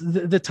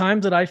the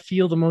times that I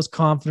feel the most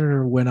confident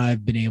are when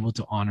I've been able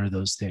to honor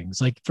those things.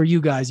 Like for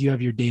you guys, you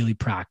have your daily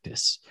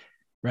practice,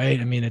 right?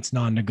 I mean, it's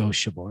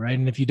non-negotiable, right?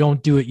 And if you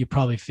don't do it, you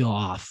probably feel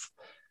off.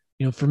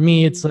 For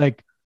me, it's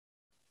like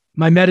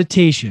my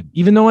meditation,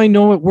 even though I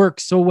know it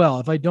works so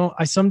well.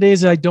 If some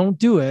days I don't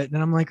do it,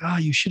 and I'm like,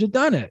 you should have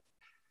done it.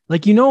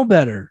 Like,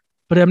 better,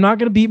 but I'm not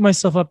going to beat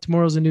myself up.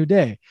 Tomorrow's a new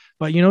day.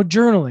 But,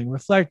 journaling,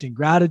 reflecting,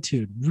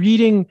 gratitude,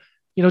 reading,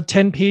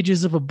 10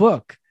 pages of a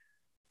book,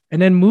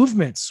 and then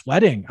movement,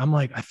 sweating. I'm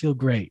like, I feel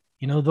great.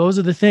 Those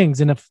are the things.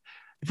 And if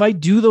I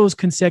do those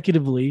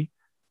consecutively,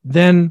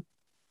 then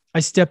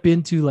I step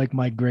into like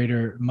my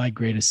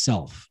greatest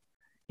self.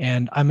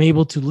 And I'm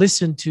able to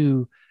listen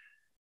to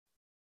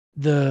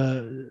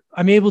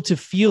I'm able to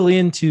feel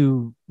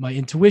into my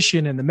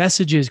intuition, and the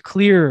message is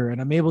clearer, and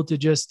I'm able to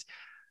just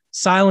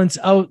silence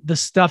out the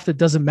stuff that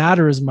doesn't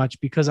matter as much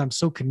because I'm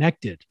so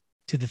connected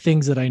to the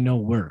things that I know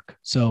work.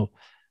 So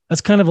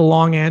that's kind of a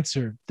long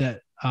answer that,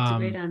 it's a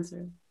great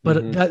answer,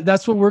 but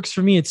that's what works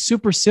for me. It's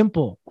super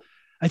simple.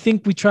 I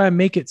think we try and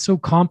make it so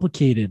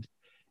complicated.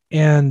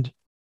 And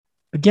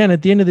again,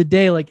 at the end of the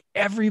day, like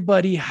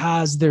everybody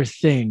has their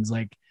things.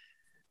 Like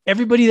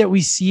everybody that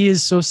we see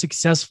is so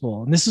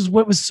successful. And this is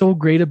what was so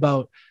great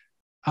about,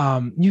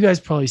 you guys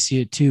probably see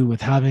it too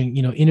with having,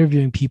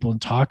 interviewing people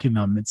and talking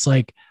to them. It's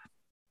like,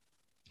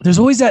 there's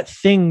always that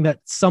thing that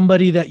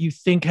somebody that you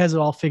think has it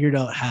all figured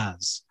out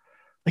has.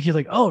 Like, you're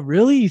like, oh,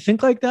 really? You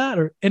think like that?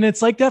 And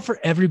it's like that for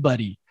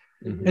everybody.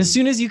 Mm-hmm. As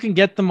soon as you can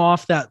get them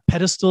off that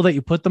pedestal that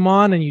you put them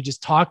on and you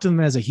just talk to them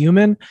as a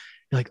human,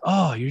 you're like,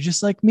 oh, you're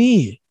just like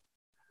me.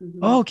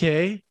 Mm-hmm.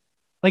 Okay.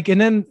 Like,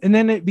 and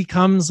then it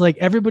becomes like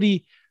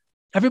everybody's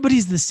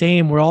the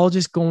same. We're all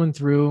just going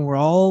through, and we're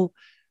all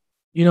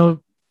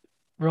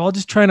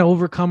just trying to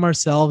overcome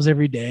ourselves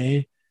every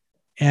day.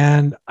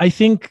 And I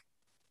think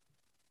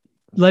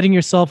letting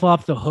yourself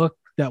off the hook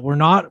that we're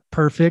not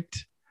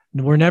perfect,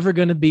 and we're never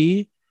going to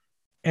be,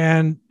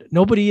 and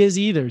nobody is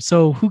either.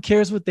 So who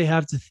cares what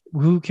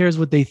who cares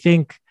what they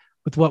think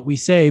with what we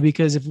say?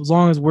 Because as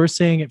long as we're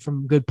saying it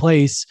from a good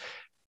place,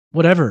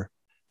 whatever,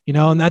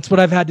 and that's what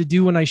I've had to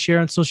do when I share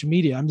on social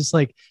media. I'm just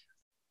like,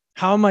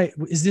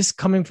 is this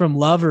coming from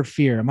love or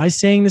fear? Am I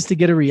saying this to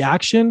get a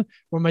reaction,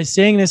 or am I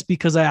saying this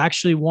because I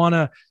actually want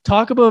to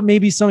talk about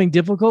maybe something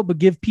difficult, but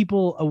give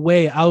people a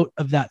way out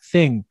of that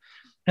thing?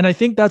 And I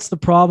think that's the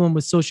problem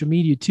with social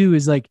media too,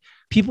 is like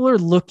people are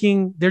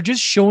they're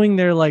just showing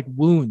their like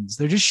wounds.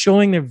 They're just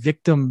showing their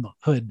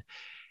victimhood.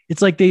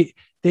 It's like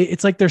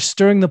it's like they're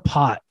stirring the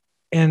pot.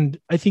 And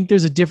I think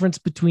there's a difference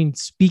between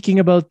speaking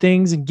about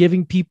things and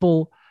giving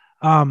people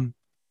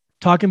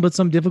talking about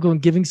something difficult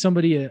and giving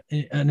somebody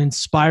an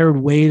inspired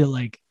way to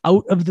like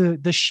out of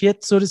the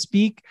shit, so to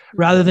speak,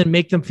 rather than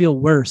make them feel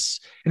worse.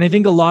 And I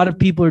think a lot of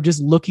people are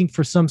just looking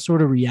for some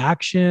sort of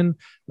reaction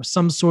or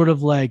some sort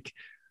of like,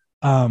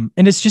 and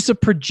it's just a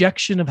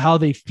projection of how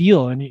they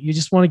feel. And you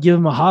just want to give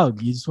them a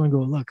hug. You just want to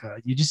go, look,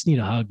 you just need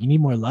a hug. You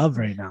need more love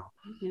right now.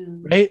 Yeah.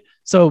 Right.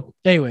 So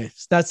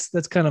anyways, that's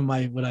kind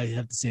of what I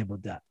have to say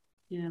about that.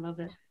 Yeah, I love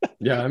it.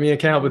 Yeah, I mean, I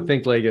can't help but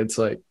think like it's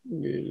like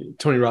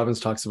Tony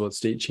Robbins talks about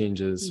state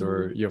changes,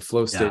 or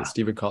flow state. Yeah.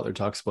 Stephen Kotler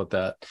talks about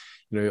that.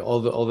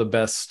 All the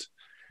best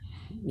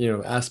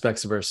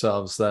aspects of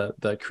ourselves,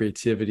 that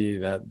creativity,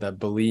 that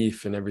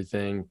belief and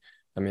everything.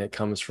 I mean, it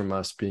comes from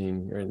us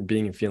being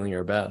and feeling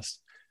our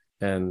best.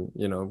 And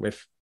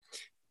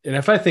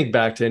if I think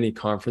back to any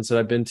conference that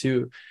I've been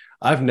to,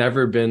 I've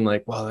never been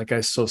like, wow, that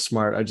guy's so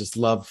smart. I just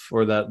love,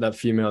 or that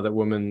female, that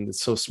woman is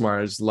so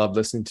smart. I just love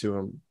listening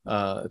to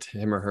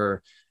him or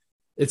her.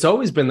 It's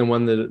always been the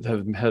one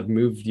that have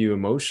moved you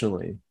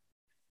emotionally.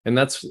 And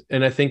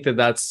I think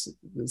that's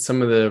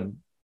some of the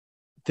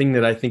thing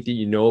that I think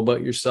that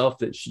about yourself,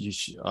 that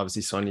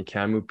obviously Sonia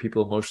can move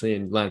people emotionally,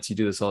 and Lance, you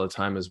do this all the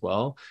time as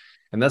well.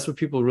 And that's what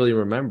people really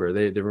remember.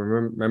 They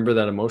remember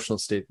that emotional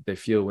state that they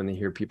feel when they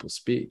hear people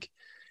speak.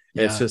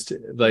 Yeah. It's just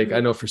like,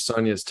 I know for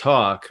Sonia's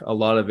talk, a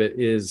lot of it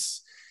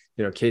is,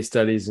 case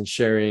studies and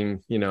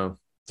sharing,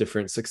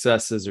 different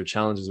successes or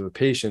challenges with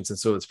patients. And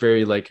so it's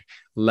very like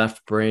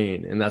left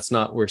brain, and that's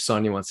not where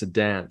Sonia wants to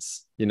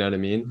dance. You know what I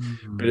mean?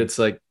 Mm-hmm. But it's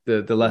like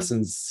the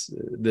lessons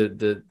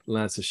that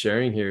Lance is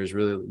sharing here is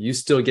really, you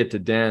still get to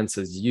dance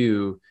as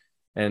you,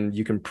 and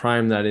you can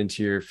prime that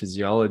into your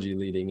physiology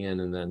leading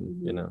in, and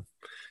then,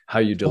 how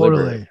you deliver.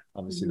 Totally.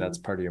 Obviously, that's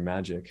part of your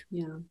magic.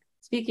 Yeah.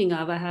 Speaking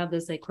of, I have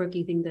this like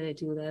quirky thing that I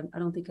do that I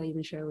don't think I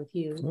even share with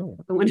you. Oh,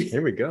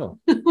 here we go.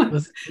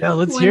 Let's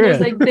hear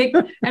it. Like big,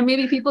 and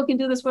maybe people can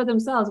do this for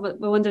themselves, but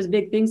when there's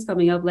big things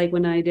coming up, like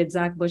when I did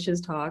Zach Bush's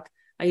talk,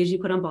 I usually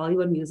put on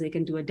Bollywood music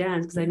and do a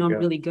dance because I know I'm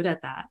really good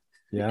at that.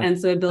 Yeah.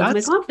 And so it builds my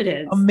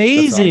confidence.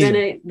 Amazing.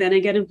 And then I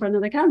get in front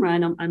of the camera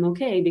and I'm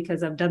okay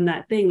because I've done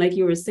that thing. Like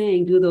you were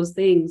saying, do those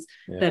things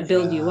that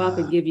build you up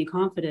and give you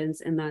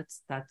confidence. And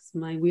that's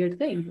my weird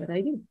thing that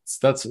I do.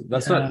 That's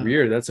not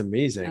weird. That's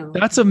amazing. Oh.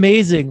 That's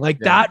amazing. Like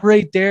that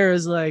right there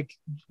is like,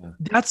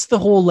 that's the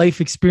whole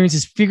life experience,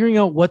 is figuring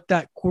out what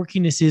that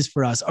quirkiness is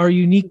for us, our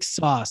unique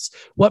sauce.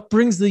 What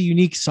brings the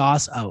unique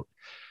sauce out?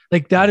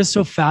 Like that is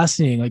so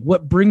fascinating. Like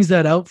what brings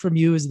that out from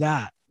you is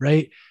that,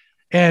 right?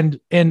 And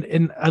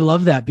I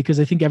love that, because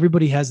I think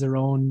everybody has their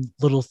own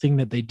little thing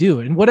that they do,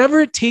 and whatever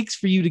it takes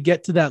for you to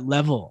get to that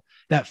level,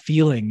 that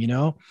feeling,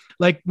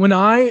 like when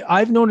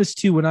I've noticed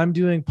too, when I'm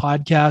doing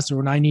podcasts or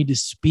when I need to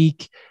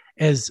speak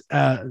as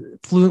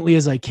fluently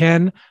as I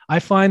can, I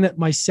find that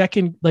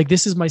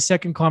this is my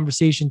second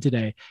conversation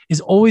today is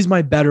always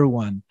my better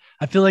one.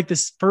 I feel like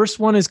this first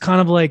one is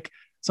kind of like,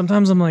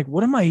 sometimes I'm like,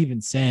 what am I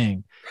even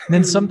saying? And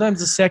then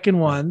sometimes the second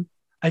one,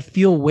 I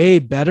feel way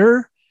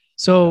better.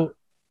 So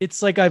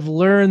it's like, I've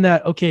learned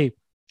that, okay,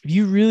 if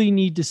you really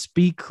need to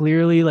speak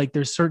clearly, like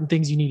there's certain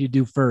things you need to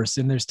do first.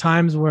 And there's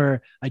times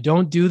where I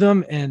don't do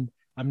them and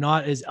I'm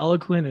not as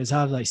eloquent as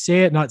how I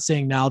say it. Not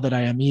saying now that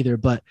I am either,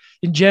 but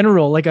in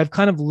general, like I've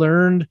kind of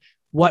learned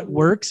what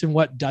works and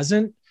what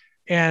doesn't.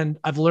 And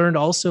I've learned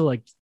also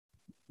like,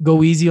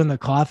 go easy on the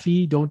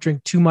coffee. Don't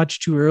drink too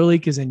much too early,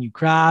 because then you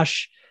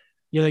crash.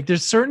 Like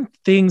there's certain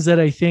things that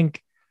I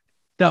think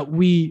that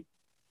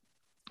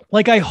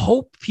I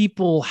hope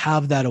people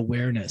have that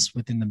awareness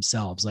within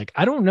themselves. Like,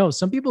 I don't know.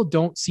 Some people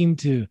don't seem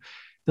to,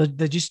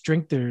 they just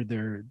drink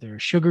their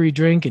sugary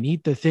drink and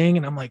eat the thing.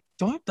 And I'm like,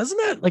 doesn't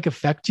that like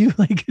affect you?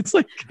 Like, it's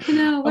like,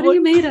 what are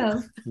you made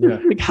of? Yeah.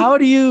 Like, how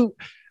do you,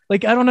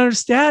 like, I don't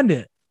understand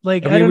it.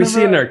 Like, I mean, we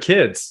see it in our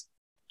kids.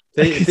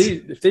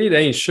 If they eat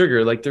any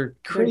sugar, like they're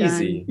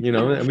crazy,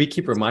 and we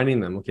keep reminding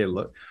them, okay,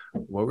 look,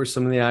 what were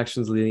some of the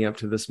actions leading up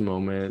to this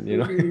moment?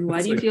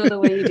 Why do you feel the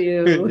way you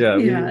do?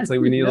 It's like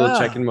we need little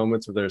check-in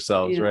moments with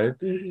ourselves, right?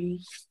 Mm-hmm.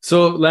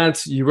 So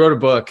Lance, you wrote a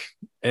book,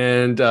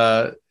 and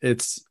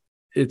it's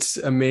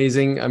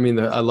amazing. I mean,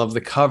 I love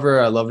the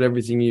cover. I loved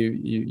everything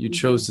you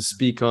chose to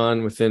speak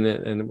on within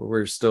it, and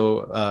we're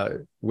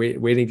still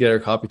waiting to get our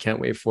copy.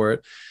 Can't wait for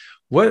it.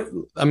 What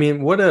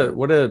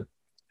a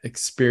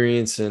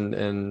experience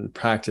and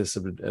practice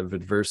of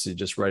adversity,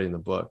 just writing the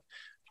book.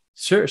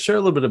 Share a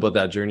little bit about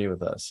that journey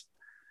with us.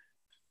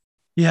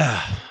 Yeah,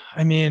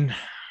 I mean,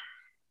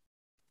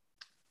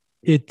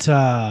 it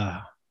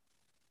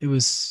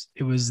was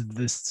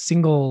the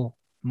single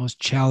most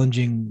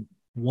challenging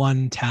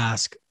one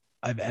task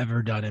I've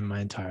ever done in my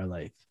entire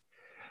life.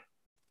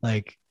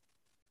 Like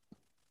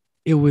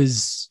it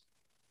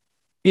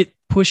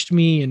pushed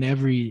me in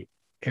every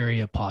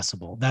area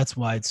possible. That's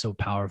why it's so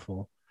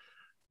powerful.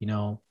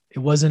 It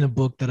wasn't a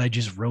book that I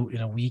just wrote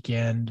in a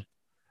weekend.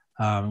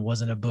 It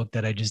wasn't a book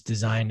that I just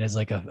designed as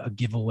like a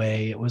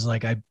giveaway. It was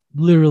like I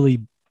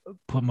literally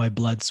put my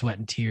blood, sweat,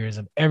 and tears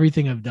of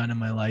everything I've done in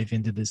my life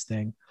into this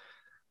thing.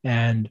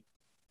 And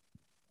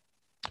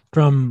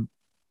from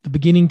the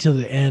beginning to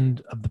the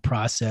end of the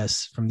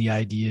process, from the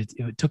idea,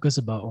 it took us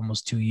about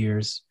almost 2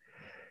 years.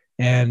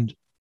 And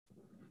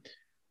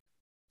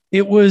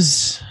it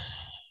was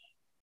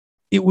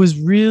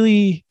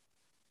really,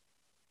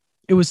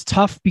 it was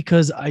tough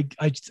because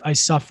I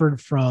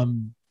suffered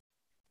from,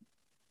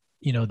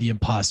 you know, the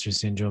imposter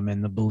syndrome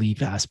and the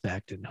belief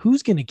aspect, and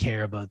who's going to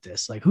care about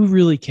this? Like, who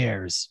really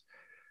cares?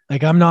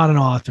 Like, I'm not an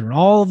author and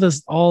all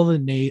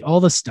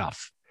the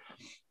stuff.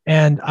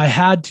 And I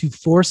had to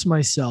force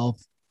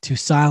myself to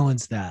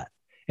silence that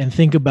and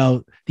think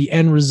about the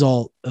end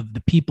result of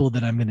the people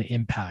that I'm going to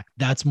impact.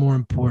 That's more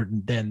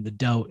important than the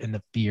doubt and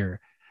the fear,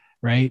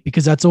 right?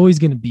 Because that's always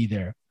going to be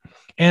there.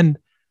 And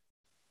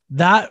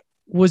that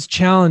was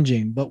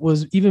challenging, but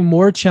was even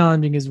more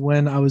challenging is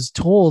when I was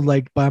told,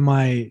 like, by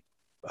my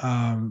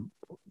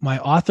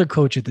author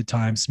coach at the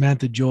time,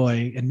 Samantha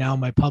Joy, and now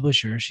my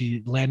publisher,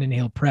 she Landon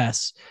Hale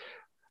Press.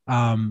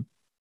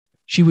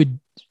 She would,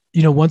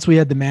 you know, once we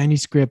had the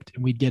manuscript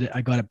and we'd get it,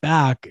 I got it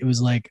back. It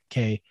was like,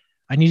 okay,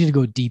 I needed to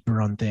go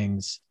deeper on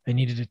things. I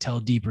needed to tell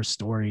deeper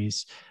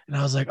stories. And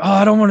I was like, oh,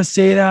 I don't want to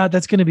say that.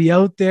 That's going to be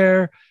out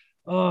there.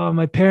 Oh,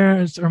 my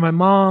parents or my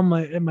mom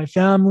and my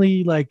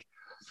family, like,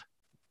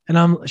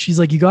 and she's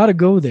like, you got to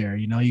go there,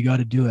 you know, you got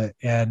to do it.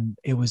 And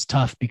it was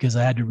tough because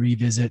I had to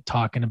revisit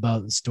talking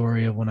about the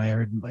story of when I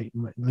heard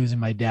losing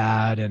my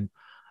dad. And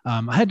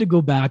I had to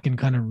go back and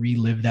kind of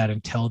relive that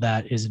and tell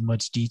that as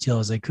much detail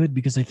as I could,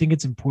 because I think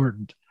it's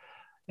important.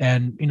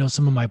 And, you know,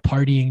 some of my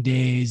partying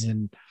days,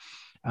 and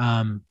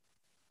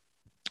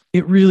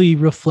it really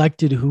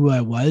reflected who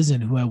I was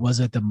and who I was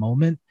at the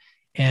moment.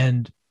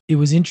 And it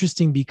was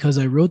interesting because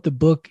I wrote the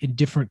book in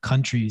different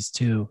countries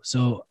too.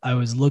 So I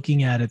was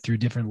looking at it through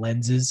different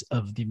lenses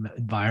of the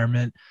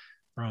environment,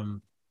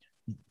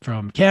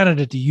 from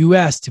Canada to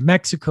US to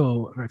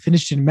Mexico. I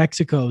finished in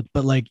Mexico,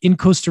 but like in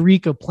Costa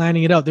Rica,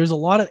 planning it out. There's a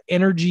lot of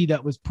energy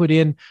that was put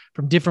in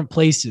from different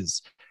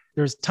places.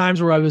 There's times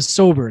where I was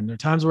sober and there are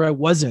times where I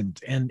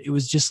wasn't. And it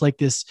was just like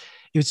this,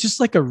 it was just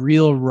like a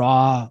real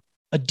raw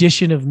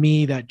edition of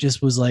me that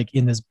just was like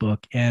in this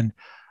book. And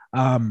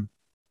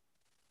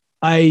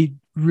I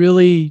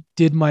really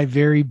did my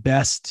very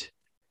best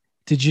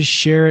to just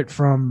share it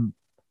from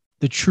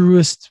the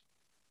truest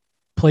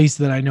place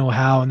that I know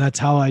how. And that's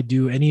how I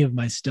do any of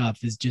my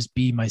stuff, is just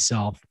be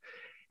myself.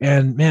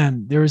 And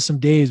man, there were some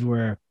days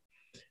where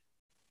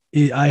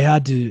I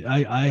had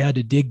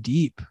to dig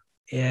deep,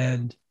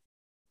 and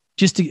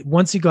just to,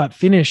 once it got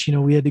finished, you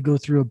know, we had to go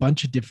through a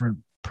bunch of different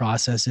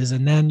processes.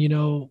 And then, you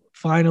know,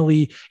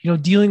 finally, you know,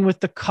 dealing with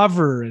the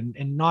cover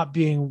and not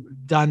being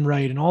done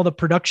right and all the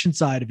production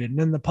side of it. And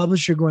then the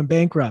publisher going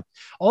bankrupt,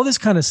 all this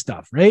kind of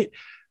stuff. Right.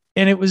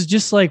 And it was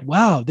just like,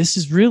 wow, this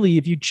is really,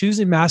 if you choose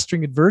in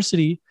Mastering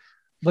Adversity,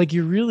 like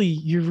you're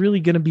really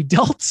going to be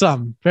dealt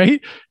some,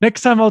 right?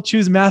 Next time I'll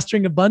choose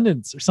Mastering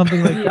Abundance or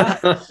something like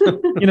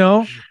that, you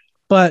know,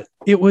 but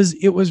it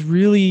was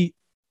really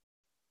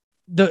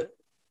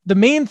the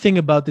main thing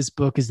about this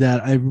book is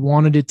that I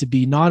wanted it to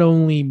be not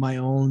only my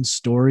own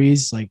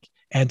stories, like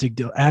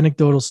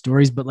anecdotal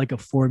stories, but like a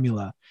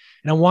formula.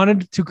 And I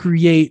wanted to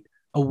create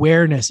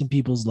awareness in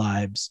people's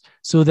lives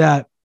so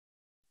that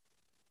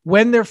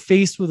when they're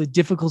faced with a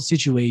difficult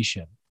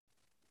situation,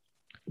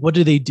 what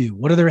do they do?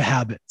 What are their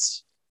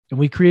habits? And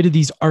we created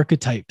these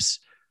archetypes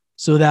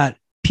so that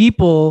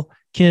people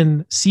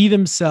can see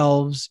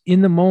themselves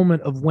in the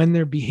moment of when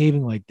they're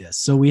behaving like this.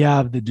 So we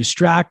have the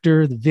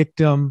distractor, the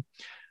victim,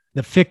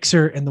 the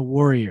fixer, and the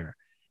warrior.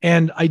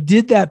 And I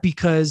did that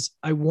because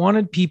I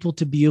wanted people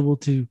to be able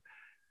to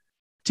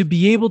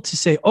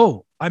say,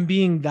 oh, I'm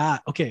being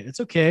that. Okay, it's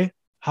okay.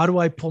 How do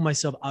I pull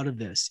myself out of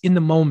this in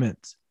the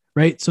moment?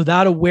 Right. So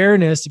that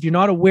awareness, if you're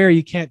not aware,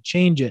 you can't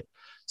change it.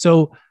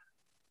 So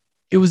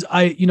it was,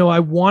 I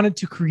wanted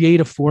to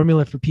create a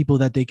formula for people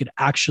that they could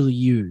actually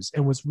use.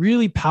 And what's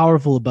really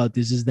powerful about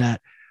this is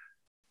that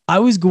I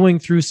was going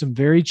through some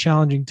very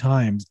challenging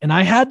times, and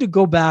I had to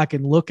go back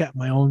and look at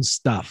my own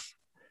stuff.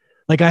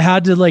 Like I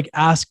had to like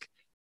ask,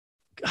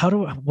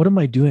 what am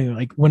I doing?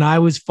 Like when I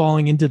was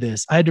falling into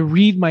this, I had to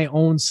read my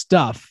own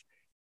stuff.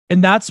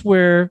 And that's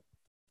where,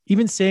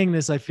 even saying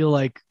this, I feel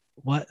like,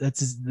 what?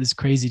 That's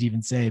crazy to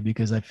even say,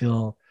 because I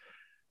feel,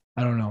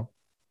 I don't know,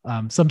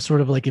 some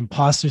sort of like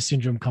imposter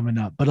syndrome coming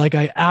up. But like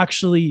I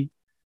actually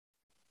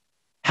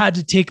had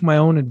to take my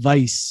own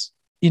advice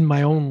in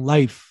my own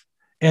life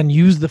and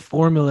use the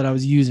formula that I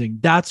was using.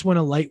 That's when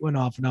a light went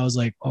off and I was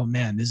like, oh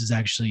man, this is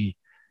actually,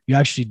 you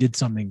actually did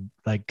something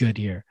like good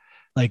here.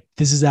 Like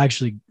this is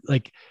actually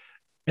like,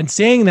 and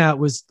saying that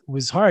was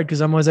hard because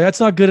I'm always like, that's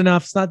not good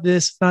enough. It's not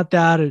this, it's not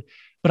that.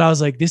 But I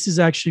was like, this is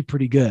actually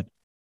pretty good.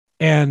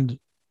 And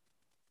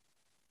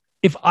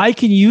if I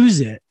can use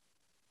it,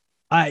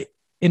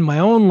 in my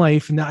own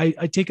life, and I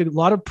take a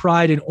lot of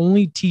pride in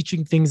only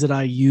teaching things that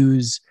I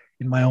use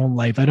in my own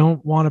life. I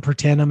don't want to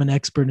pretend I'm an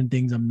expert in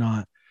things I'm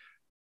not.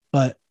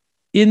 But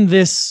in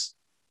this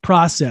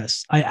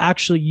process, I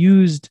actually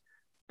used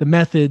the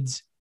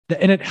methods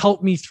and it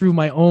helped me through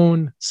my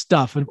own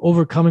stuff and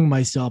overcoming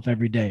myself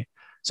every day.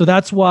 So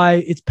that's why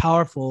it's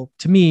powerful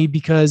to me,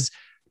 because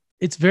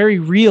it's very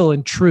real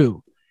and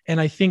true. And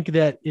I think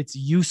that it's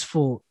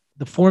useful.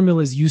 The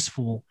formula is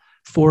useful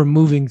for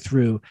moving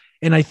through.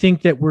 And I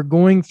think that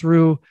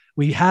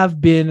we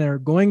have been or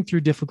going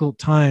through difficult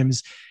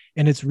times,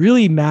 and it's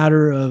really a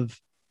matter of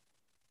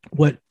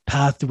what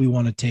path do we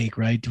want to take,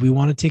 right? Do we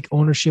want to take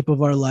ownership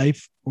of our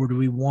life, or do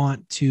we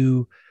want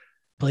to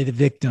play the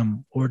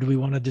victim, or do we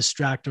want to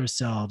distract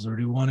ourselves, or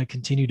do we want to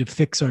continue to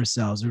fix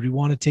ourselves, or do we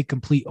want to take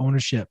complete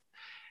ownership?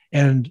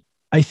 And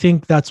I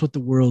think that's what the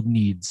world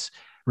needs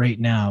right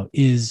now,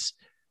 is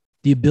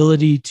the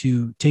ability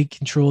to take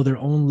control of their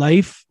own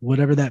life,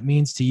 whatever that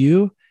means to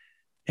you,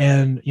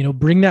 and,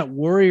 bring that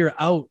warrior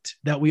out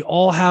that we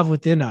all have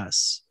within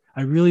us.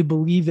 I really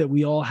believe that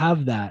we all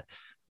have that.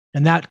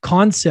 And that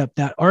concept,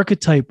 that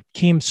archetype,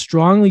 came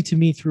strongly to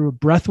me through a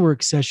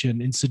breathwork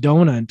session in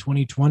Sedona in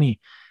 2020.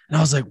 And I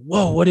was like,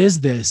 whoa, what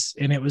is this?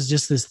 And it was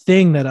just this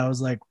thing that I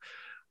was like,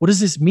 what does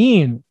this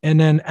mean? And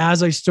then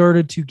as I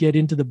started to get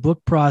into the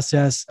book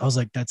process, I was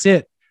like, that's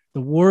it.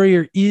 The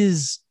warrior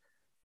is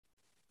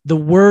the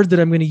word that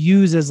I'm going to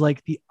use as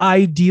like the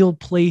ideal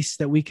place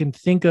that we can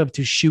think of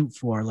to shoot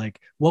for.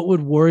 Like, what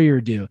would warrior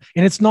do?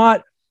 And it's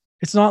not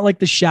like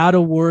the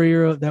shadow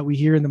warrior that we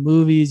hear in the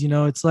movies.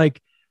 It's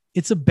like,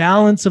 it's a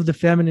balance of the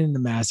feminine and the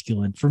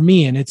masculine for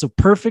me. And it's a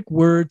perfect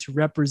word to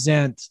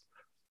represent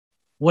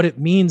what it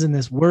means in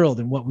this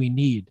world and what we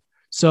need.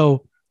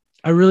 So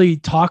I really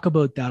talk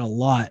about that a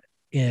lot,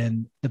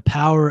 in the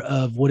power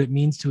of what it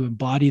means to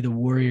embody the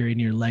warrior in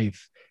your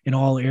life in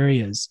all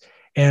areas.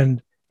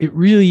 And it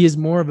really is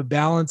more of a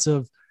balance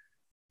of,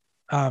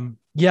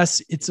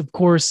 yes, it's of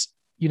course,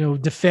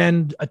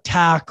 defend,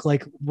 attack,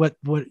 like what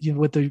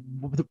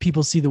the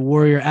people see the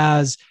warrior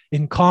as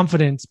in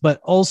confidence, but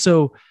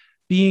also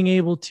being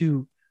able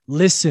to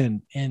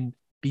listen and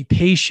be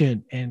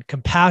patient and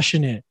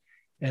compassionate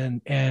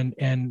and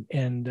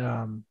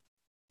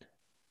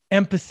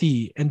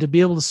empathy, and to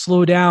be able to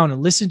slow down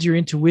and listen to your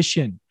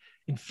intuition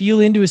and feel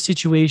into a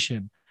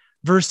situation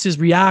versus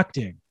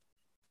reacting.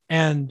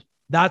 And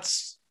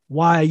that's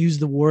why I use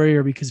the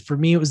warrior, because for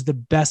me, it was the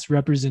best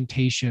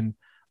representation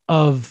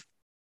of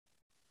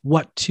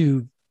what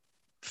to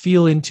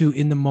feel into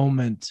in the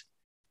moment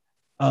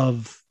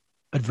of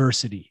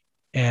adversity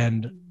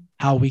and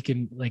how we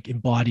can like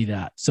embody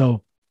that.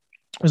 So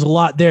there's a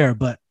lot there,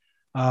 but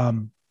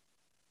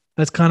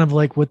that's kind of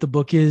like what the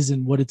book is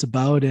and what it's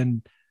about.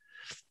 And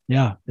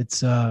yeah,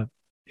 it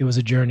was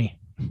a journey.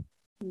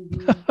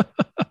 Mm-hmm.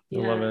 I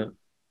love it.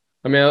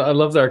 I mean, I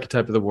love the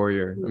archetype of the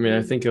warrior. I mean,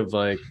 I think of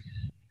like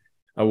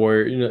a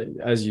warrior,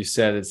 as you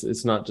said,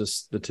 it's not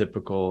just the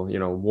typical,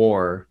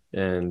 war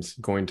and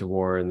going to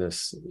war in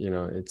this,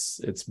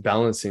 it's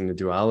balancing the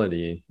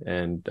duality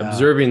and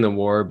observing the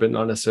war, but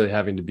not necessarily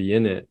having to be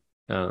in it,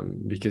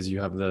 because you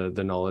have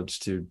the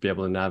knowledge to be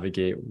able to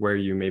navigate where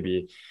you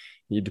maybe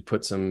need to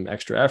put some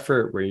extra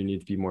effort, where you need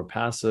to be more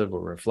passive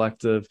or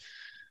reflective.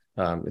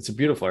 It's a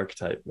beautiful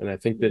archetype. And I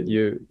think that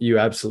you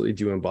absolutely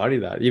do embody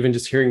that. Even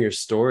just hearing your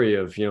story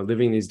of,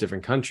 living in these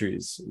different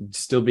countries,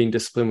 still being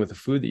disciplined with the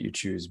food that you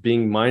choose,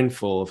 being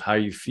mindful of how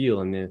you feel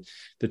and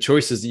the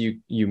choices that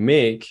you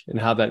make and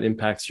how that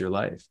impacts your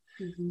life.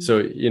 Mm-hmm.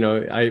 So,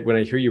 when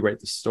I hear you write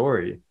the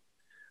story,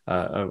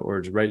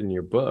 or write in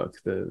your book,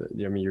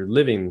 you're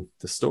living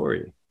the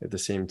story at the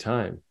same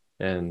time.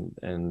 And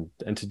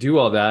to do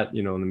all that,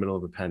 in the middle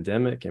of a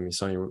pandemic. I mean,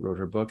 Sonia wrote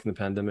her book in the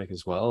pandemic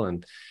as well.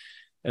 And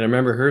I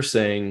remember her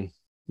saying,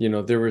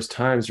 there was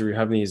times where you're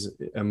having these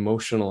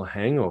emotional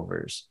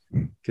hangovers,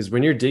 because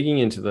when you're digging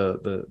into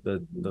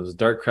those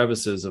dark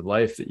crevices of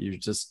life that you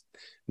just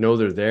know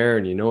they're there,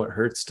 and it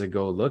hurts to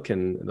go look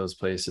in those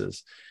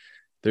places,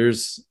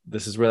 this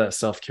is where that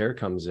self-care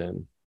comes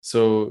in.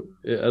 So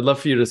I'd love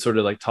for you to sort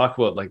of like talk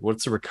about like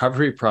what's the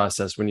recovery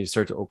process when you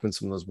start to open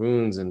some of those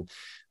wounds and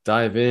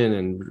dive in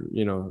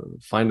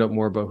and find out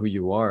more about who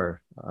you are.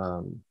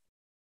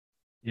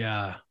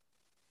 Yeah,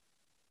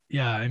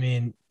 I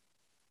mean,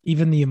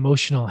 even the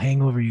emotional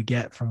hangover you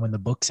get from when the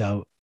book's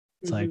out,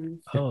 it's like,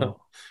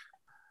 oh,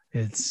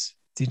 it's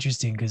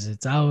interesting because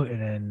it's out, and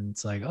then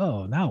it's like,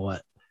 oh, now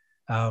what?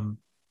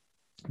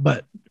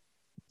 But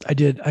I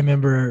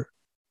remember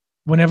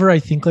whenever I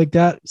think like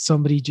that,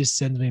 somebody just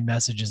sends me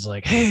messages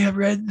like, hey, I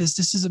read this.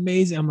 This is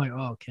amazing. I'm like,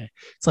 oh, okay.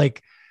 It's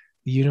like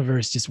the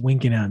universe just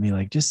winking at me,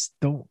 like, just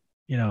don't,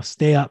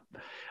 stay up.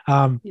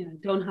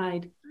 Don't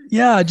hide.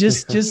 Yeah,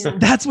 just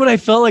that's what I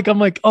felt like. I'm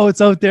like, oh,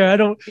 it's out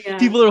there.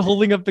 People are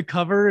holding up the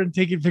cover and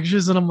taking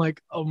pictures, and I'm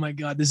like, oh my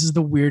God, this is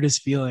the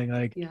weirdest feeling.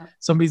 Like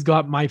somebody's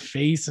got my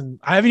face, and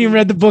I haven't even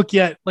read the book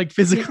yet, like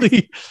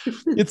physically.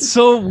 It's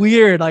so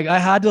weird. Like I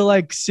had to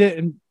like sit,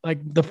 and like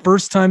the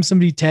first time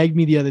somebody tagged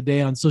me the other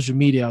day on social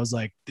media, I was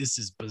like, this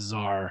is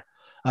bizarre.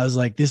 I was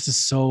like, this is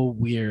so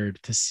weird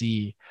to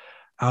see.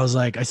 I was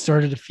like, I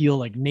started to feel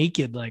like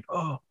naked, like,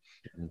 oh,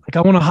 like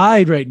I want to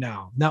hide right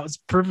now. That was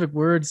perfect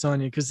word,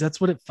 Sonia, because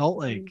that's what it felt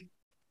like.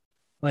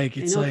 Like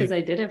it's because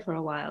I did it for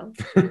a while.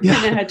 And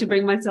I had to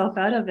bring myself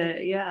out of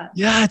it. Yeah.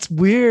 Yeah, it's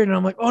weird. And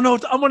I'm like, oh no,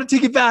 I want to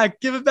take it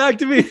back. Give it back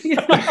to me.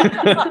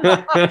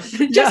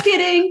 Just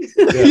kidding.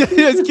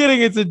 Just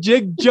kidding. It's a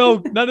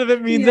joke. None of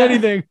it means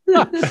anything.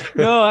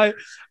 No, I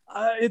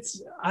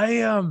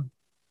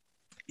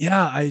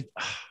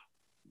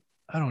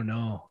don't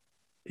know.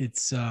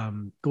 it's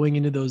going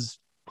into those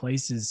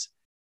places.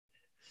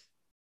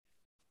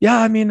 Yeah,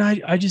 I mean,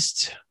 I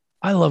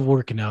love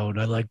working out.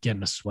 I like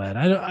getting a sweat.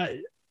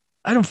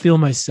 I don't feel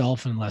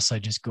myself unless I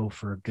just go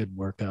for a good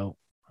workout,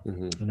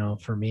 you know,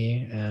 for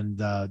me. And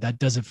that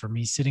does it for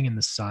me. Sitting in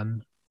the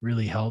sun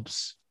really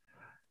helps.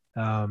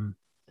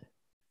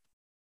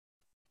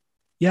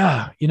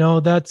 Yeah, you know,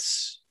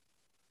 that's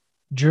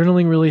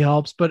journaling really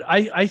helps. But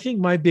I think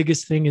my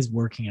biggest thing is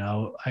working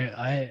out.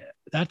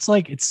 That's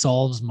like, it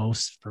solves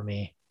most for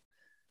me.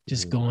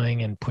 Just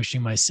going and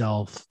pushing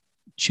myself,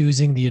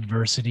 choosing the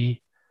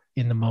adversity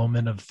in the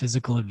moment of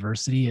physical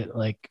adversity. It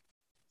like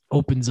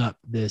opens up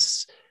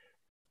this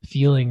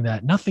feeling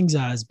that nothing's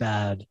as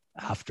bad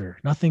after,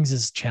 nothing's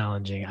as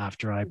challenging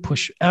after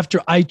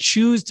I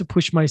choose to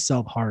push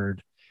myself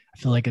hard. I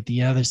feel like at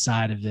the other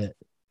side of it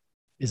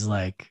is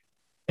like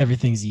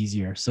everything's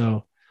easier.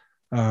 So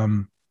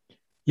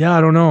yeah,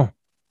 I don't know,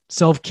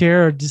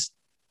 self-care, just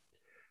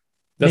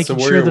that's the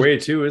warrior way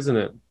too, isn't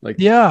it? Like,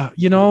 yeah,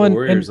 you know, and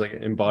warriors like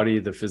embody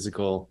the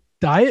physical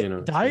diet. You know,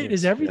 diet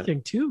is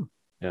everything too,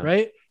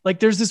 right? Like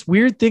there's this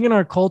weird thing in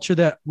our culture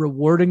that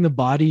rewarding the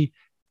body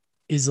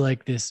is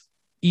like this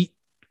eat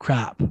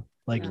crap,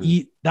 like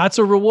eat, that's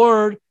a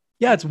reward.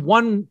 Yeah, it's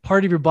one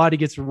part of your body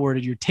gets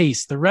rewarded, your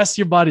taste. The rest of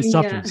your body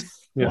suffers.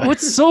 Yeah.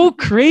 What's so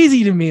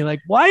crazy to me?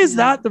 Like, why is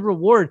that the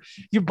reward?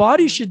 Your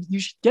body you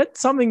should get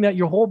something that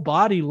your whole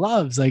body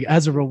loves, like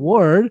as a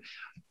reward.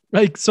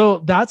 Like, so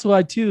that's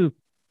why too.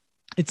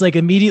 It's like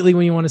immediately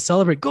when you want to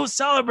celebrate, go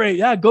celebrate.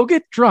 Yeah, go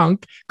get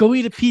drunk, go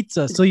eat a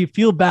pizza so you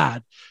feel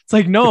bad. It's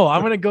like, no,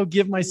 I'm going to go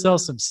give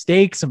myself some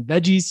steak, some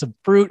veggies, some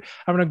fruit.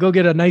 I'm going to go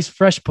get a nice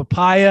fresh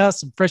papaya,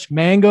 some fresh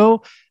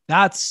mango.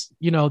 That's,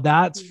 you know,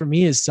 that's for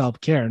me is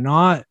self-care,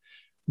 not,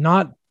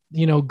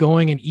 you know,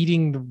 going and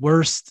eating the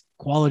worst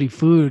quality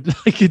food.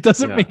 Like it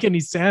doesn't make any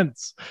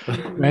sense.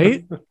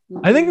 Right.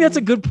 I think that's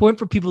a good point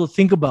for people to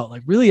think about.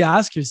 Like really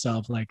ask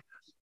yourself, like,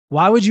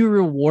 why would you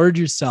reward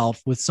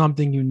yourself with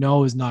something you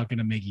know is not going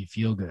to make you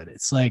feel good?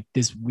 It's like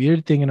this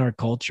weird thing in our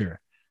culture.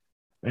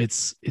 It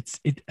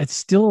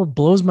still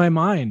blows my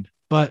mind,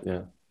 but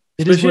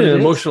especially an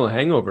emotional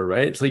hangover,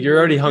 right? It's like you're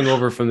already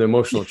hungover from the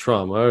emotional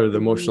trauma or the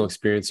emotional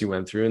experience you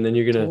went through, and then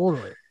you're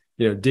gonna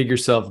you know, dig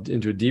yourself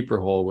into a deeper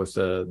hole with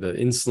the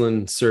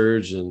insulin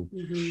surge and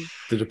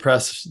the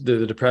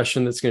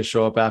depression that's going to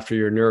show up after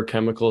your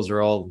neurochemicals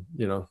are all,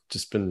 you know,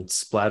 just been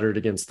splattered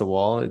against the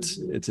wall. It's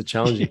a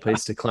challenging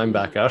place to climb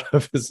back out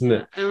of, isn't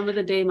it? I remember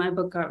the day my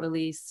book got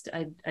released,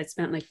 I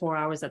spent like 4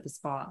 hours at the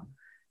spa.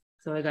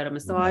 So I got a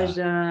massage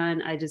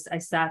done. I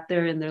sat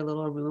there in their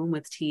little room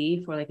with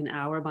tea for like an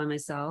hour by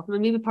myself. I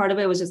mean, maybe part of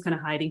it was just kind of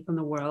hiding from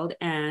the world.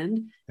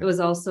 And it was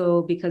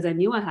also because I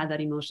knew I had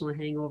that emotional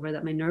hangover,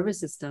 that my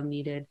nervous system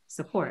needed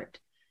support.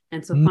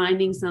 And so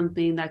finding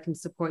something that can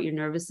support your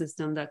nervous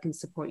system, that can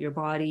support your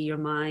body, your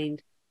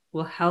mind,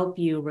 will help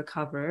you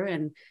recover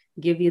and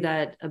give you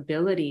that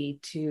ability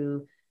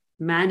to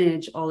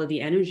manage all of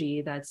the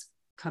energy that's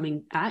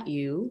coming at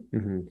you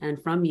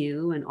and from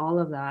you and all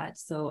of that.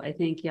 So I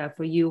think,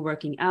 for you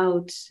working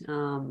out,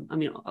 I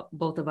mean,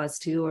 both of us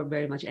too are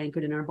very much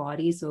anchored in our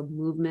body. So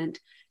movement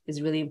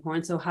is really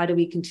important. So how do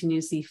we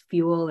continuously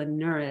fuel and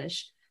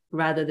nourish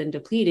rather than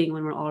depleting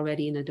when we're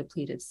already in a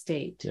depleted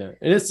state? Yeah.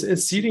 And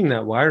it's seeding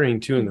that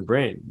wiring too in the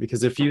brain,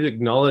 because if you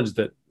acknowledge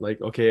that,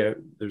 like, okay,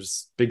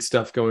 there's big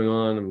stuff going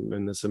on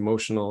and this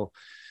emotional,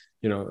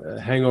 you know,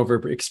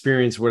 hangover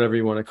experience, whatever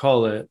you want to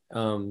call it,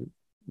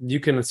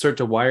 you can start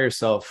to wire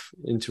yourself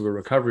into a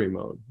recovery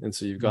mode. And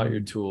so you've got your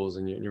tools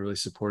and you're really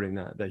supporting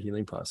that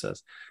healing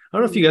process. I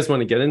don't know if you guys want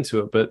to get into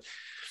it, but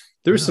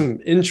there was some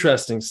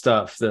interesting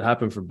stuff that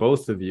happened for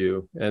both of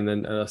you. And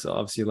then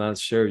obviously, Lance,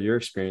 share your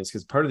experience,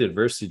 because part of the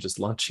adversity, just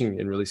launching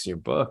and releasing your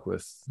book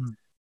with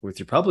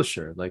your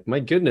publisher, like, my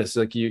goodness,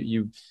 like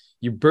you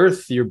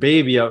birth your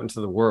baby out into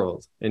the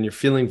world and you're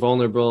feeling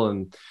vulnerable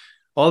and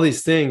all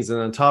these things. And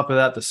on top of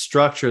that, the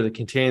structure, the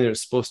container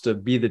is supposed to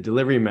be the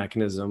delivery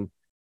mechanism,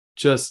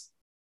 just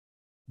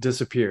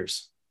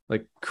disappears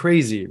like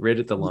crazy right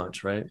at the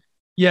launch, right?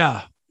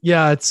 Yeah.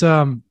 It's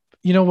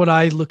you know what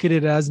I look at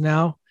it as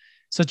now,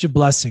 such a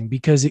blessing,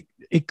 because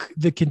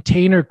the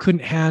container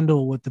couldn't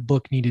handle what the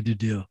book needed to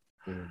do.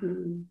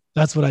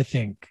 That's what I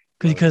think,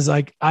 because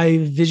like I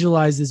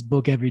visualize this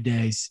book every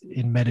day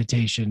in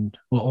meditation,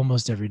 well,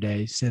 almost every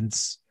day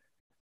since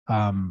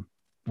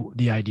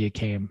the idea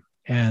came,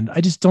 and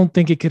I just don't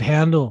think it could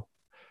handle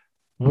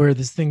where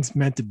this thing's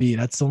meant to be.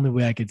 That's the only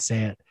way I could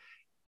say it.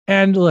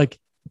 And like,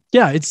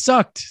 it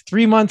sucked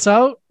 3 months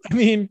out. I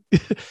mean,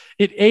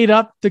 it ate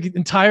up the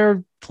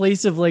entire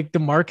place of like the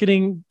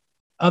marketing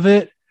of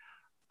it.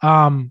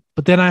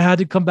 But then I had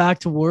to come back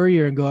to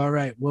Warrior and go, all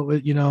right, what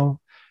would, you know,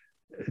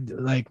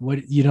 like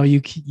what, you know,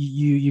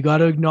 you got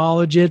to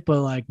acknowledge it,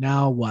 but like,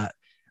 now what?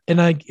 And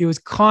it was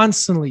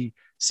constantly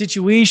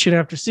situation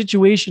after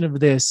situation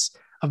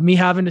of me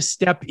having to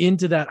step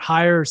into that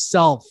higher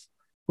self,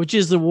 which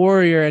is the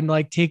Warrior, and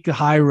like take the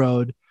high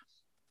road.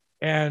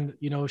 And,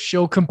 you know,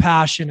 show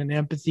compassion and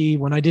empathy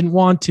when I didn't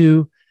want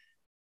to.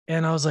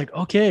 And I was like,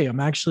 okay,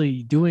 I'm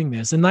actually doing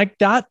this. And like,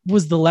 that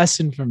was the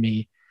lesson for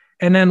me.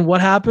 And then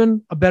what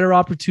happened? A better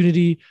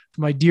opportunity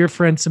for my dear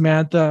friend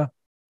Samantha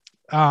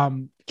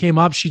came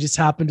up. She just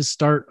happened to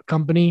start a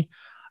company,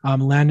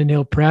 Landon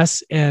Hill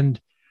Press. And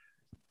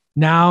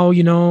now,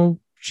 you know,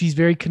 she's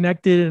very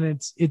connected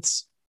and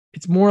it's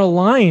more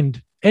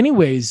aligned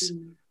anyways.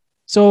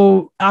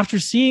 So after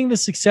seeing the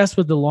success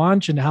with the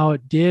launch and how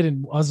it did,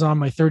 and was on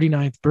my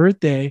 39th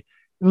birthday,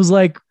 it was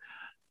like,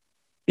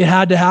 it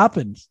had to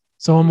happen.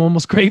 So I'm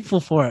almost grateful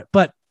for it.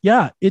 But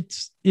yeah,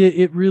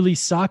 it really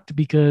sucked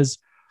because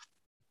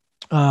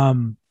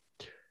we're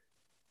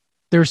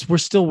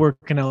still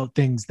working out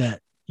things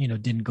that, you know,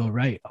 didn't go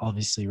right,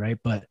 obviously. Right.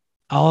 But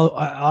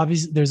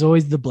obviously there's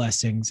always the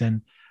blessings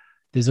and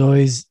there's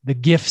always the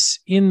gifts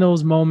in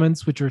those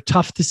moments, which are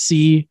tough to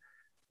see.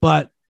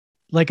 But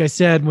like I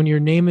said, when you're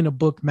naming a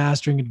book,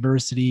 Mastering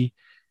Adversity,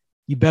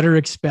 you better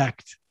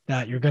expect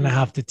that you're going to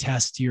have to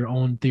test your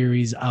own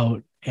theories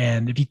out.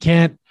 And if you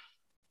can't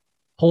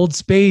hold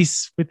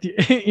space with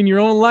in your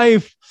own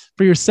life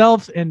for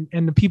yourself and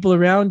the people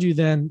around you,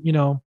 then, you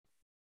know,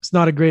 it's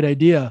not a great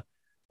idea.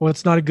 Well,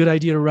 it's not a good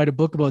idea to write a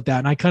book about that.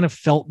 And I kind of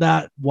felt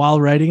that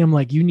while writing. I'm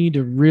like, you need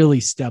to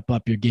really step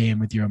up your game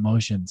with your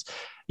emotions.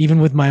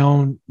 Even with my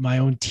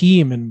own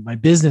team and my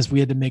business, we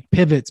had to make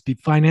pivots.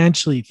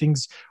 Financially,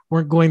 things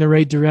weren't going the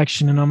right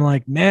direction. And I'm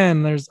like,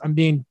 man, I'm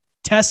being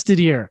tested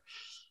here.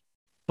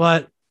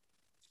 But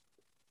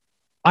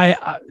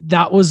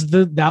that was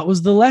the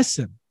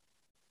lesson.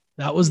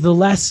 That was the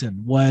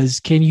lesson,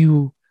 was, can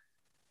you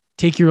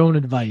take your own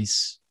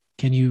advice?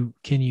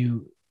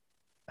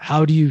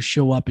 How do you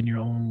show up in your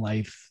own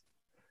life?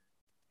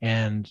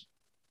 And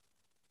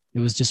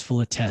it was just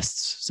full of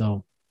tests.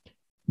 So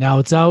now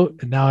it's out,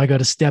 and now I got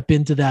to step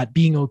into that,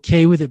 being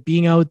okay with it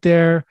being out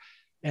there,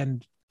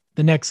 and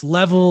the next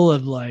level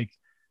of like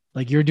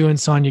you're doing,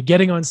 Sonia,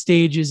 getting on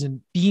stages and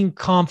being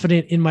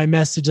confident in my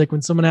message. Like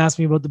when someone asked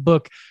me about the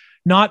book,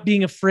 not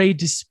being afraid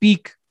to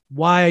speak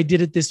why I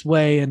did it this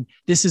way. And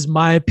this is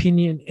my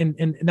opinion,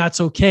 and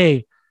that's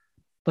okay.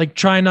 Like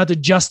trying not to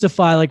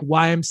justify like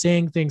why I'm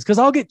saying things, because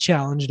I'll get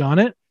challenged on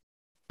it.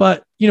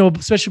 But, you know,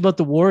 especially about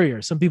the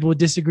warrior, some people would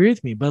disagree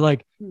with me, but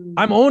like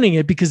I'm owning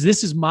it because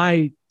this is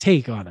my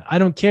take on it. I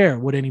don't care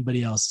what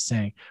anybody else is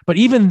saying. But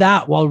even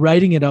that, while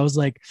writing it, I was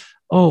like,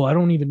 oh, I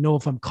don't even know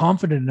if I'm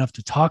confident enough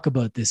to talk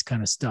about this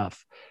kind of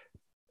stuff.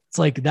 It's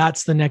like,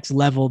 that's the next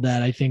level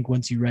that I think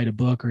once you write a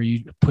book or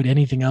you put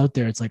anything out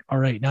there, it's like, all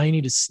right, now you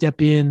need to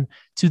step in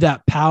to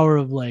that power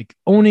of like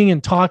owning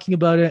and talking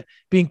about it,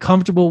 being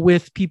comfortable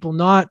with people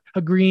not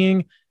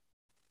agreeing,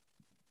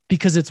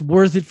 because it's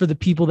worth it for the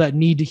people that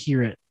need to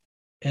hear it.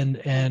 And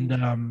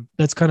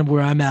that's kind of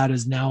where I'm at,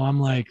 is now I'm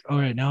like, all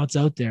right, now it's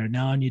out there.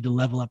 Now I need to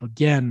level up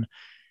again.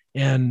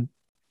 And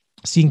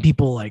seeing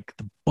people like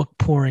the book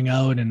pouring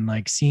out and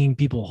like seeing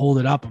people hold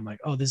it up, I'm like,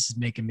 oh, this is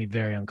making me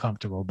very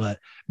uncomfortable, but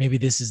maybe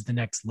this is the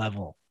next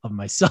level of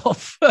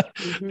myself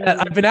that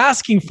I've been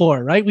asking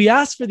for, right? We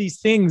asked for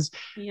these things.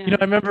 Yeah. You know,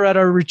 I remember at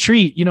our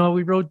retreat, you know,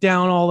 we wrote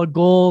down all the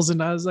goals,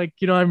 and I was like,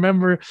 you know, I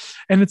remember,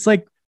 and it's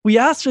like, we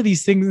ask for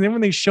these things, and then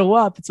when they show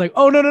up, it's like,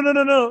 oh,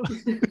 no.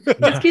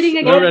 Just kidding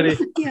again. Already.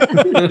 Yeah.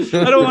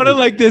 I don't want it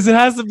like this. It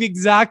has to be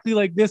exactly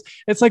like this.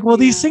 It's like, well,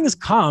 these things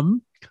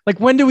come. Like,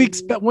 when do we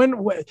expect, when,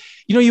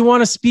 you know, you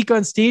want to speak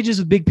on stages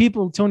with big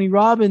people, Tony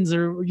Robbins,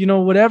 or, you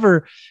know,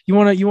 whatever, you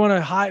want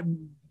to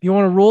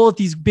roll at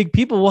these big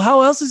people. Well,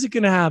 how else is it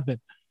going to happen?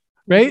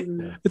 Right.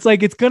 Mm-hmm. It's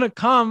like, it's going to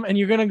come and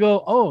you're going to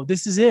go, oh,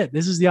 this is it.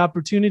 This is the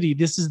opportunity.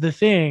 This is the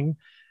thing.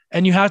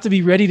 And you have to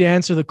be ready to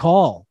answer the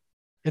call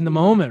in the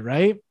moment.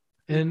 Right.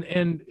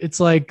 And it's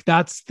like,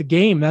 that's the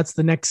game. That's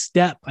the next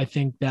step. I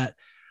think that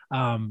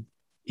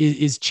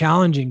is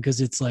challenging,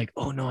 because it's like,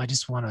 oh no, I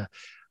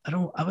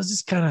was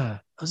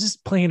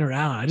just playing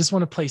around. I just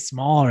want to play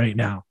small right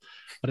now.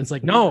 But it's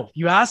like, no,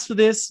 you asked for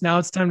this. Now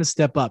it's time to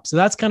step up. So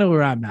that's kind of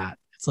where I'm at.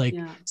 It's like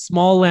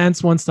small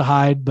Lance wants to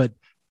hide, but,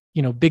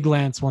 you know, big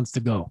Lance wants to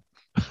go.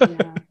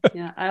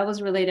 Yeah. I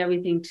always relate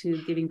everything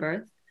to giving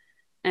birth.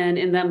 And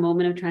in that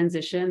moment of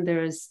transition,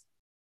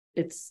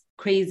 it's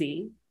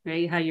crazy,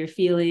 right? How you're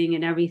feeling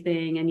and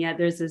everything. And yet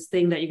there's this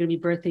thing that you're going to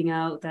be birthing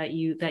out that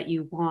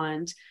you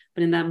want.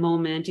 But in that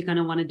moment, you kind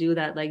of want to do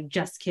that, like,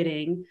 just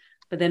kidding.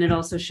 But then it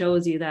also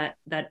shows you that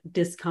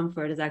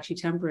discomfort is actually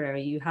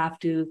temporary. You have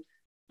to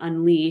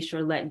unleash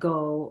or let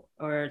go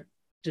or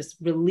just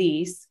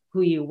release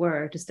who you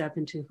were to step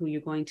into who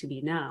you're going to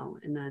be now.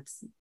 And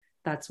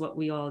that's what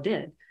we all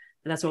did.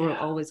 That's what we're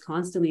always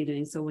constantly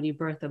doing. So when you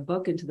birth a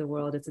book into the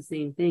world, it's the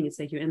same thing. It's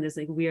like you're in this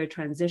like weird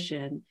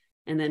transition,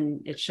 and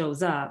then it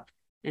shows up,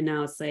 and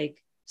now it's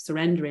like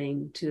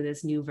surrendering to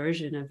this new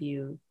version of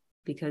you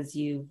because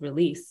you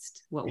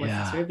released what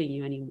wasn't serving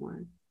you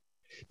anymore.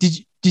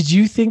 Did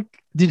you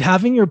think, did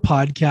having your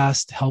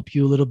podcast help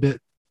you a little bit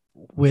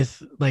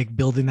with like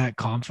building that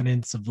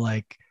confidence of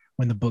like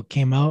when the book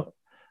came out?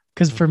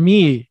 Because for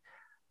me,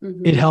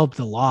 it helped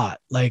a lot.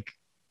 Like,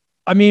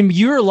 I mean,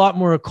 you're a lot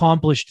more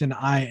accomplished than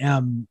I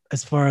am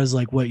as far as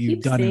like what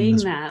you've done. Saying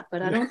that,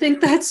 but I don't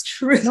think that's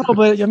true. No,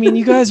 but I mean,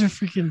 you guys are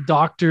freaking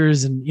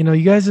doctors, and you know,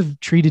 you guys have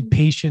treated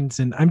patients,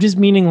 and I'm just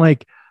meaning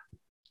like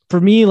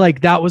for me,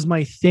 like that was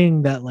my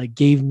thing that like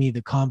gave me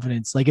the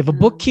confidence. Like if a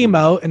book came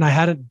out and I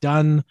hadn't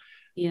done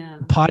a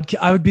podcast,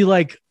 I would be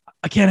like,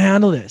 I can't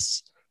handle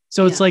this.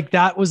 So it's like,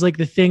 that was like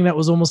the thing that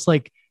was almost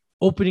like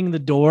opening the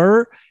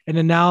door. And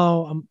then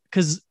now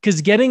cause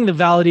getting the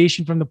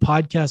validation from the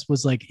podcast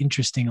was like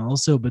interesting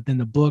also, but then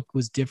the book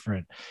was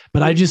different.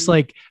 But I just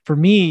like, for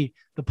me,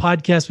 the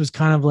podcast was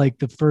kind of like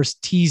the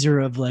first teaser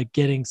of like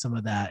getting some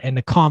of that and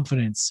the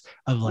confidence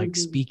of like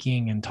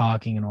speaking and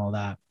talking and all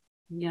that.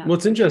 Yeah. Well,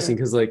 it's interesting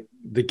because like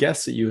the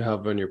guests that you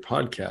have on your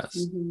podcast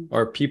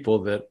are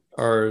people that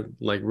are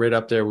like right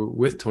up there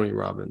with Tony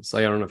Robbins.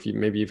 Like, I don't know if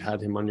you've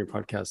had him on your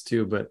podcast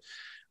too, but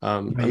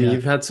I mean,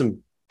 you've had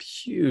some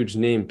huge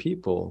name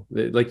people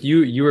that, like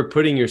you were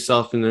putting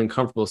yourself in an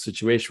uncomfortable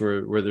situation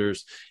where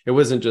it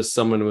wasn't just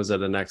someone who was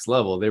at a next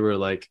level. They were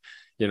like,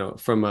 you know,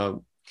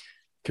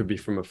 could be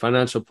from a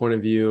financial point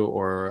of view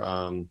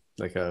or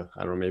like I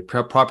don't know, maybe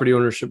property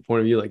ownership point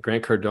of view, like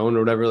Grant Cardone or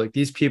whatever. Like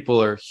these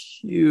people are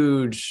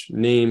huge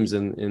names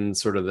in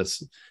sort of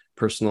this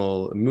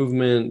personal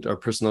movement or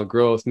personal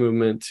growth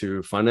movement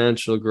to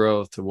financial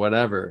growth to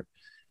whatever.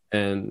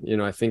 And, you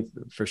know, I think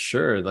for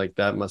sure, like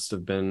that must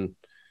have been,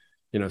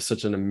 you know,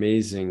 such an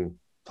amazing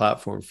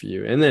platform for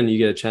you. And then you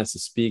get a chance to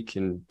speak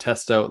and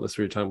test out. That's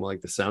what you're talking about,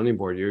 like the sounding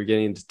board. You're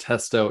getting to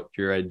test out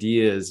your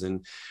ideas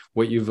and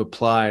what you've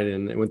applied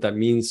and what that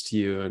means to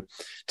you and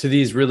to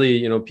these really,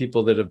 you know,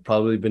 people that have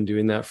probably been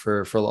doing that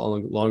for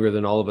longer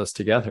than all of us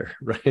together,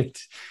 right?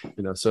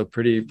 You know, so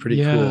pretty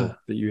cool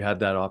that you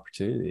had that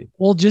opportunity.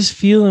 Well, just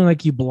feeling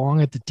like you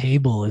belong at the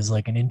table is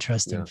like an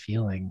interesting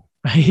feeling,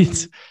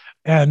 right?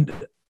 And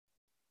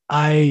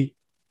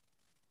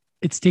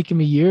it's taken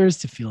me years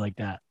to feel like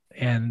that.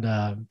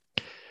 And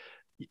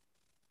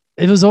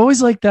it was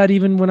always like that,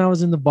 even when I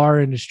was in the bar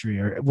industry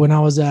or when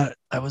I was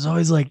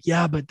always like,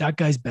 yeah, but that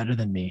guy's better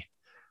than me,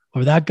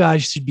 or that guy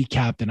should be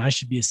captain. I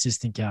should be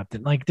assistant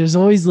captain. Like there's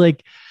always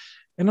like,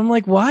 and I'm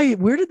like, why,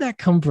 where did that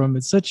come from?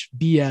 It's such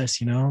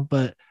BS, you know?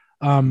 But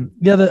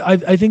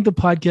I think the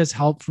podcast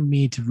helped for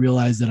me to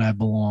realize that I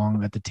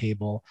belong at the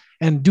table,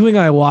 and doing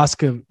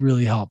ayahuasca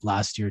really helped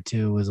last year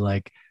too. Was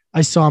like,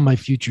 I saw my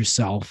future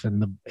self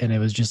and it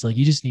was just like,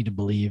 you just need to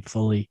believe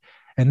fully.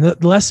 And the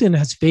lesson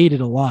has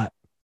faded a lot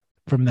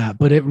from that,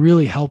 but it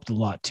really helped a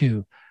lot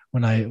too.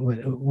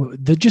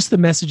 Just the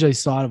message I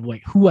saw of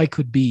like who I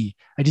could be,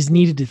 I just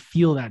needed to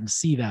feel that and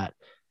see that.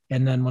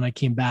 And then when I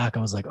came back,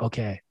 I was like,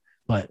 okay,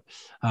 but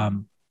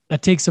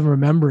that takes some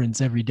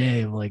remembrance every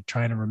day of like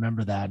trying to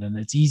remember that. And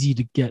it's easy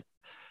to get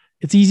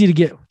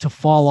to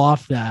fall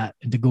off that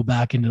and to go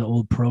back into the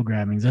old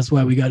programming. That's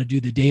why we got to do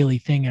the daily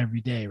thing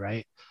every day,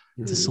 right?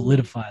 To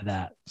solidify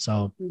that.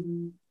 So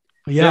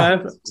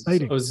it's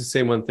exciting. I was just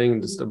saying one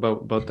thing just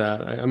about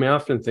that. I mean, I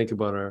often think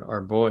about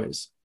our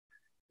boys,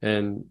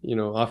 and, you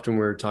know, often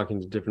we're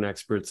talking to different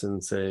experts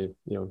and say,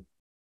 you know,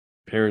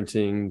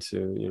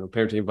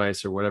 parenting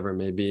advice or whatever it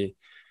may be.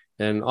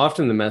 And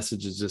often the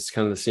message is just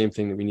kind of the same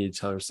thing that we need to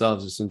tell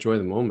ourselves: just enjoy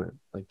the moment,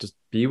 like just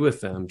be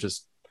with them,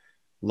 just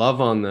love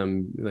on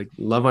them, like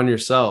love on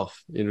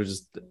yourself, you know,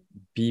 just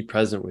be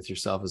present with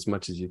yourself as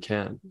much as you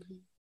can.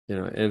 You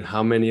know, and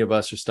how many of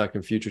us are stuck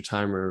in future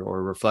time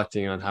or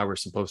reflecting on how we're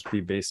supposed to be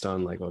based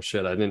on like, oh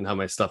shit, I didn't have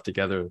my stuff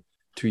together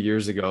 2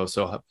 years ago,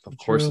 so of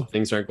course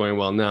things aren't going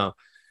well now.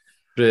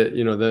 But,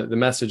 you know, the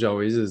message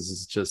always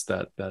is just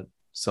that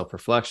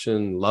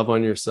self-reflection, love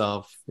on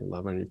yourself,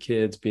 love on your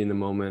kids, be in the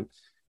moment,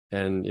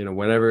 and, you know,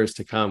 whatever is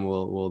to come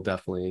will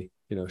definitely,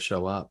 you know,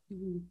 show up.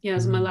 Yeah,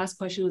 so my last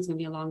question was going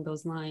to be along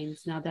those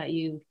lines. Now that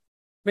you've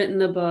written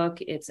the book,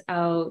 it's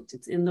out,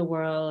 it's in the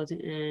world,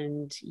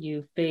 and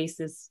you face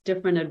this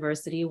different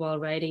adversity while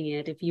writing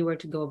it. If you were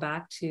to go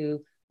back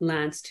to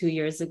Lance 2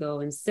 years ago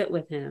and sit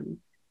with him,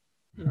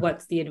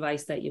 what's the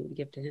advice that you would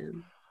give to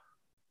him?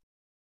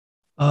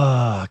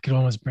 It could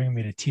almost bring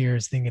me to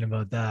tears thinking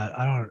about that.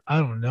 I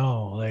don't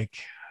know. Like,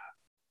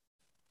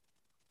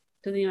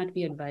 doesn't even have to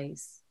be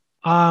advice.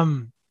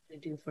 To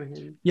do for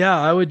him. Yeah,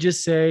 I would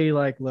just say,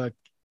 like, look,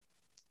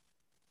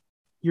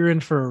 you're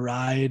in for a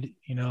ride.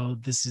 You know,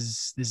 this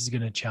is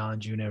going to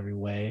challenge you in every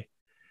way,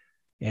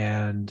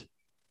 and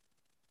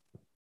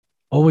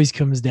always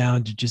comes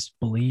down to just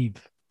believe.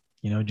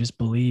 You know, just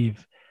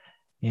believe.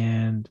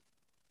 And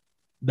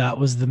that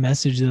was the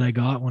message that I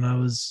got when I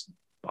was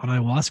on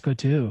ayahuasca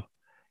too.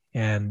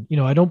 And, you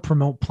know, I don't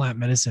promote plant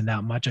medicine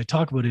that much. I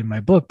talk about it in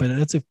my book, but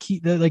that's a key,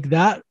 like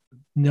that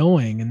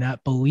knowing and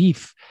that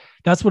belief.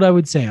 That's what I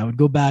would say. I would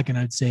go back and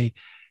I'd say,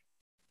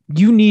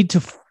 you need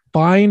to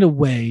find a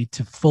way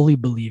to fully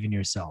believe in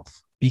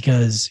yourself,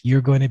 because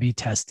you're going to be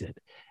tested.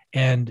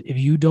 And if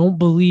you don't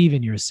believe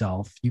in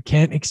yourself, you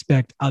can't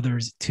expect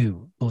others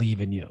to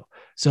believe in you.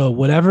 So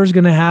whatever's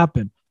going to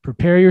happen,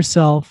 prepare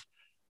yourself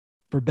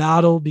for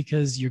battle,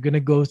 because you're going to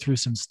go through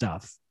some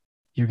stuff.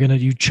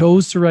 You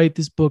chose to write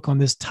this book on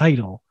this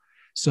title.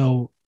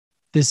 So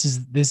this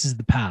is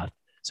the path.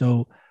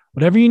 So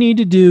whatever you need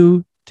to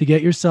do to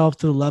get yourself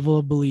to the level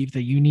of belief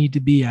that you need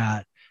to be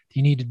at,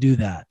 you need to do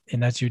that.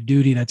 And that's your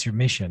duty. That's your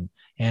mission.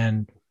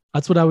 And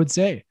that's what I would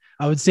say.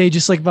 I would say,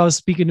 just like if I was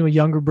speaking to a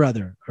younger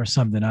brother or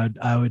something,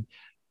 I would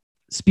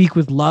speak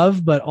with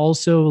love, but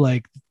also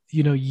like,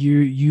 you know,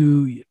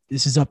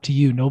 this is up to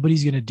you.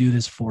 Nobody's going to do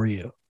this for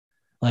you.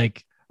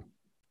 Like,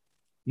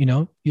 you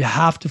know, you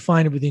have to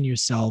find it within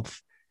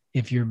yourself.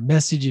 If your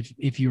message,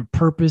 if your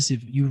purpose,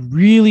 if you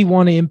really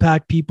want to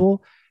impact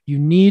people, you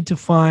need to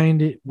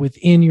find it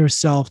within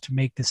yourself to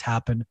make this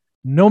happen,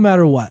 no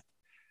matter what.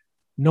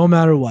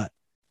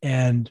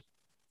 And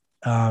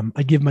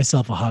I give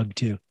myself a hug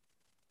too.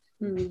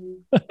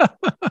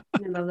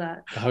 I love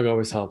that. The hug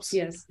always helps.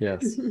 Yes.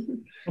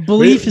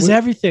 Belief is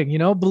everything, you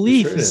know.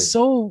 Belief sure is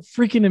so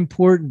freaking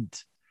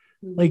important.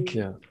 Like,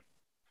 yeah.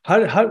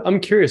 How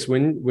I'm curious,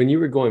 when you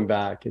were going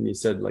back and you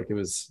said like it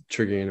was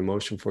triggering an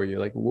emotion for you,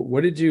 like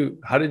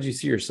how did you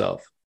see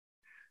yourself?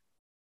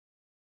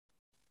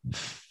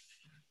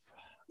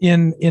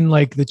 In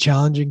like the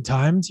challenging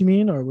times, you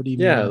mean? Or what do you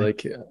mean? Yeah,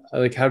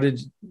 like how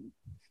did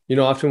you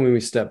know, often when we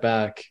step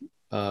back,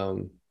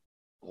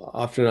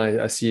 often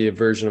I see a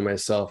version of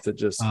myself that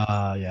just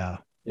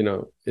you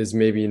know, is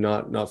maybe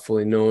not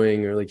fully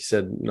knowing, or like you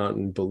said, not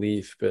in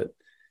belief, but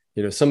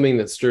you know, something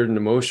that stirred an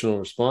emotional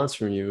response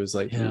from you is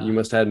like, you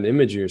must have had an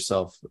image of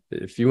yourself.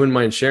 If you wouldn't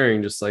mind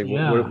sharing, just like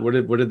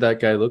what did that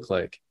guy look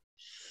like?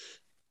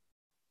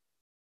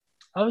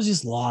 I was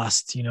just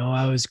lost, you know.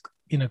 I was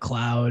in a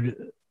cloud.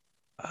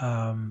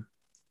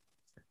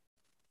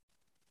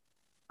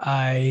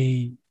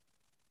 I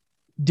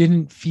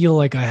didn't feel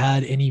like I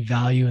had any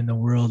value in the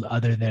world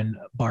other than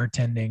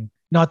bartending.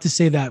 Not to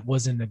say that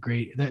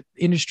that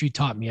industry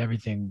taught me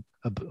everything,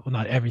 well,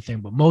 not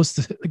everything, but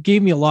it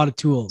gave me a lot of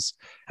tools.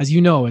 As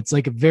you know, it's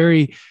like a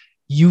very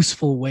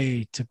useful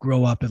way to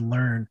grow up and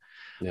learn.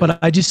 Yeah. But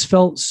I just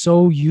felt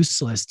so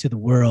useless to the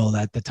world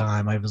at the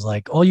time. I was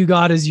like, all you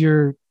got is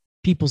your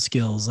people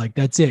skills. Like,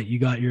 that's it. You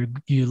got your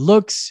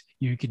looks,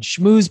 you can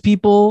schmooze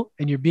people,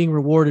 and you're being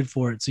rewarded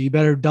for it. So you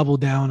better double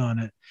down on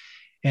it.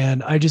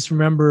 And I just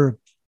remember,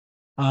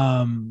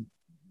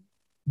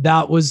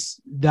 that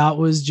was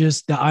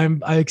just that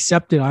I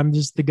accepted. I'm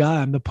just the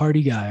guy. I'm the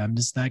party guy. I'm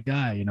just that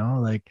guy, you know,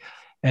 like,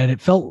 and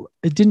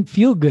it didn't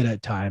feel good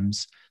at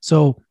times.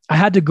 So I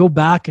had to go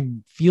back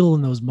and feel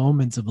in those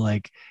moments of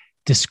like,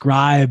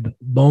 describe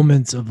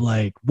moments of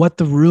like what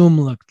the room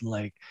looked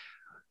like,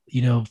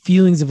 you know,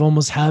 feelings of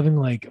almost having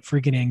like a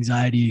freaking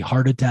anxiety,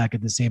 heart attack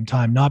at the same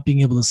time, not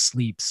being able to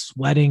sleep,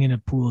 sweating in a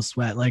pool of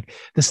sweat, like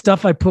the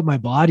stuff I put my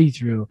body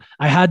through.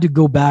 I had to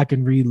go back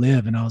and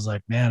relive. And I was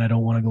like, man, I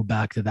don't want to go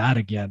back to that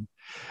again,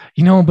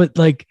 you know, but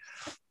like,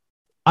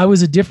 I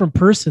was a different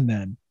person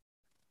then,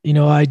 you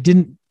know. I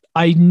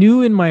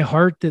knew in my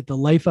heart that the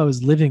life I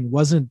was living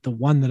wasn't the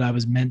one that I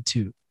was meant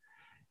to.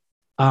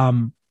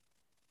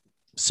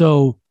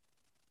 So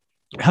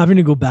having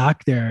to go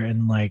back there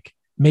and like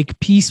make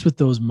peace with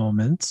those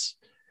moments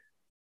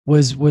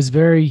was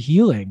very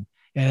healing.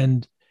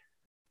 And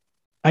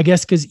I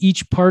guess because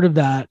each part of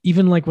that,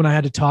 even like when I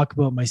had to talk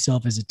about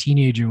myself as a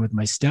teenager with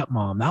my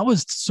stepmom, that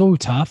was so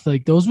tough.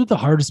 Like those were the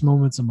hardest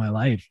moments of my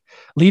life.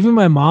 Leaving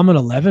my mom at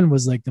 11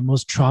 was like the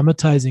most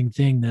traumatizing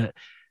thing that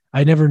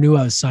I never knew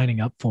I was signing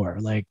up for.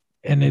 Like,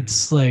 and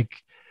it's like,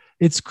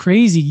 it's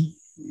crazy.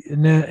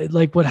 And then,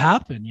 like what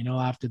happened, you know,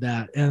 after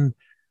that. And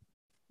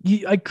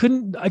I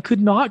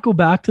could not go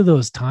back to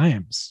those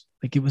times.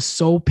 Like it was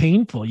so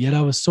painful, yet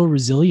I was so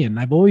resilient.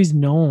 I've always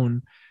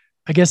known,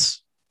 I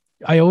guess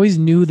I always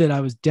knew that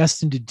I was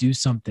destined to do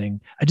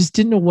something. I just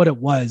didn't know what it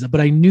was, but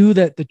I knew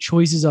that the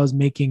choices I was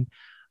making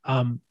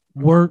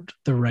weren't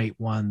the right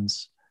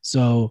ones.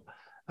 So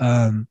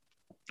I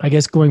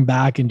guess going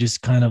back and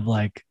just kind of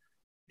like,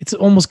 it's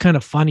almost kind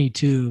of funny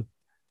too,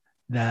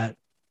 that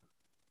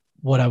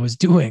what I was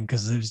doing,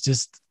 because it was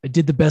just, I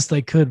did the best I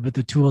could with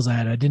the tools I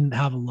had. I didn't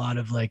have a lot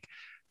of like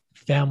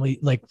family,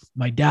 like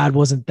my dad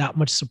wasn't that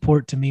much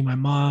support to me. My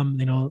mom,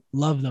 you know,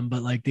 loved them,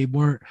 but like they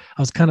weren't,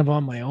 I was kind of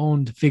on my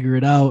own to figure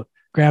it out.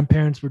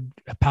 Grandparents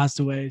passed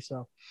away.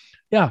 So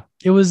yeah,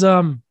 it was,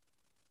 I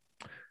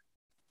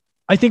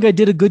think I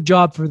did a good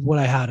job for what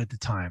I had at the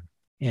time.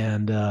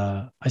 And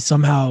I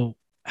somehow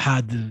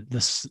had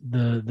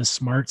the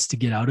smarts to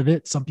get out of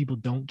it. Some people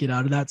don't get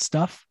out of that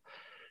stuff.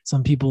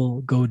 Some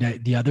people go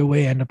the other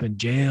way, end up in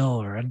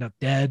jail or end up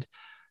dead.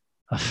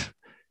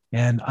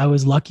 And I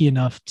was lucky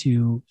enough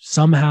to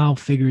somehow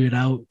figure it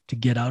out to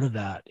get out of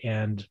that.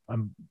 And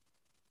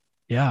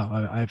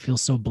I feel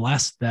so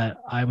blessed that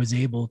I was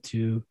able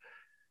to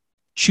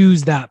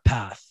choose that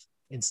path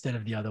instead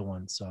of the other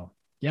one. So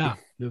yeah,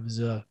 it was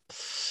a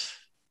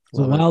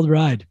wild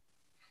ride.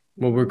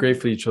 Well, we're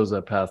grateful you chose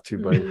that path too,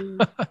 buddy.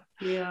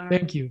 Yeah.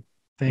 Thank you.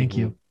 Thank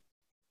you.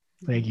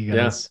 Thank you, guys.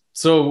 Yeah.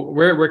 So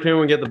where can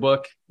everyone get the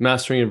book,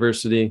 Mastering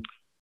Adversity?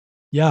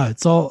 Yeah,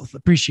 it's all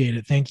appreciate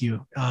it. Thank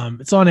you.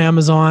 It's on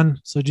Amazon.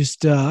 So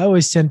just I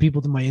always send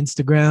people to my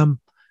Instagram.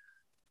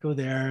 Go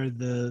there.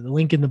 The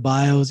link in the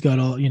bio has got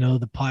all, you know,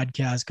 the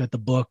podcast, got the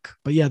book.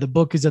 But yeah, the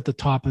book is at the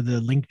top of the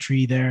link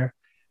tree there.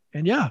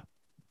 And yeah,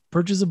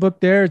 purchase a book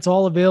there. It's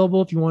all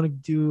available if you want to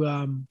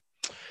do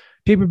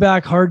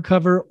paperback,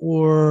 hardcover,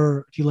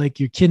 or if you like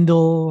your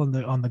Kindle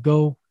on the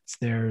go, it's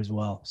there as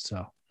well.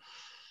 So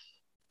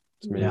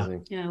it's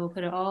amazing. Yeah, we'll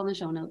put it all in the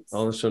show notes.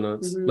 All in the show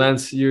notes. Mm-hmm.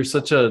 Lance, you're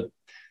such a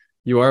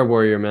You are a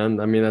warrior, man.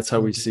 I mean, that's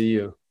how we see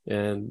you.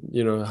 And,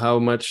 you know, how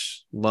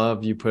much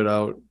love you put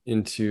out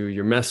into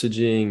your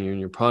messaging and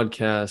your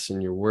podcasts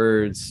and your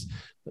words.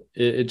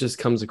 It just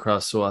comes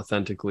across so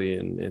authentically.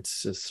 And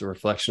it's just a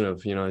reflection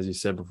of, you know, as you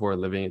said before,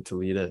 living it to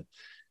lead it.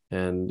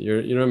 And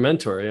you're a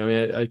mentor. I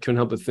mean, I couldn't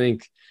help but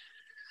think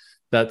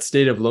that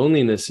state of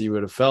loneliness you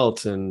would have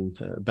felt, and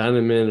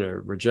abandonment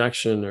or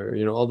rejection, or,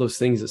 you know, all those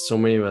things that so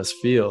many of us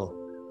feel,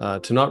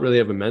 to not really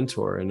have a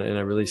mentor. And I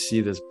really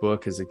see this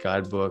book as a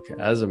guidebook,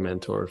 as a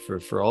mentor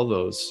for all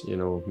those, you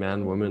know,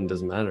 man, woman,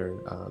 doesn't matter,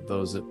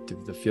 those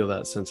that feel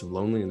that sense of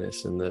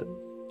loneliness, and that,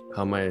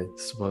 how am I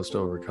supposed to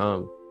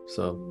overcome?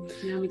 So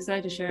yeah, I'm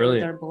excited to share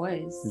brilliant. it with our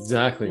boys.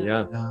 Exactly.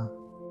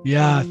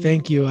 Yeah.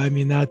 Thank you. I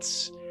mean,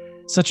 that's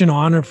such an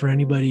honor for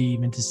anybody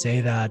even to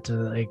say that.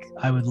 Like,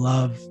 I would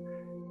love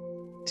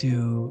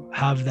to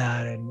have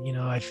that. And, you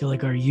know, I feel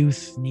like our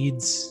youth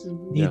needs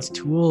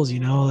tools, you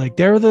know, like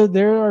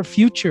they're our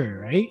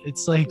future, right?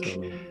 It's like,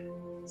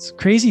 it's a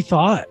crazy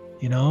thought,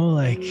 you know,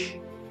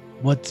 like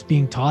what's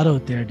being taught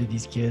out there to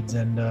these kids.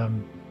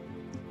 And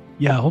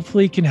yeah,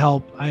 hopefully it can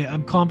help.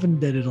 I'm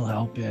confident that it'll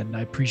help. And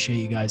I appreciate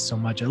you guys so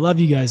much. I love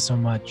you guys so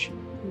much.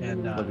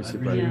 And I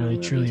really,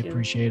 truly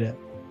appreciate it.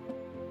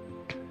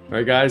 All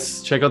right,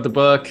 guys, check out the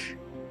book,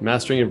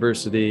 Mastering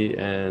Adversity,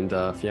 and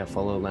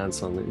follow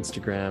Lance on the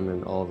Instagram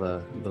and all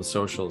those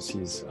socials.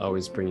 He's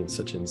always bringing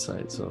such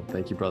insight. So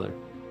thank you, brother.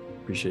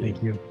 Appreciate it.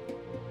 Thank you.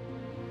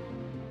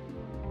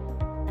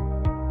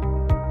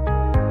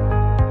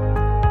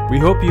 We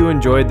hope you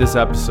enjoyed this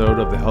episode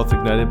of the Health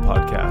Ignited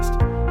podcast.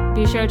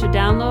 Be sure to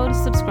download,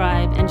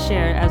 subscribe, and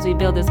share as we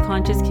build this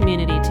conscious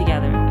community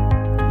together.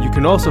 You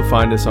can also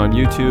find us on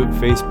YouTube,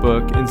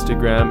 Facebook,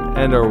 Instagram,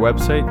 and our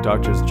website,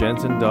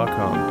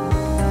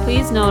 doctorsjensen.com.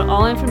 Please note,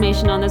 all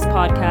information on this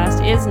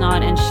podcast is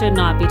not and should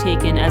not be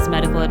taken as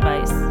medical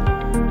advice.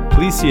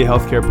 Please see a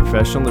healthcare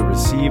professional to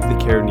receive the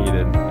care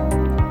needed.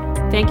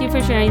 Thank you for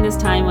sharing this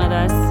time with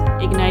us,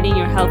 igniting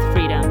your health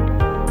freedom.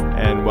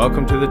 And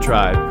welcome to the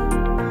tribe.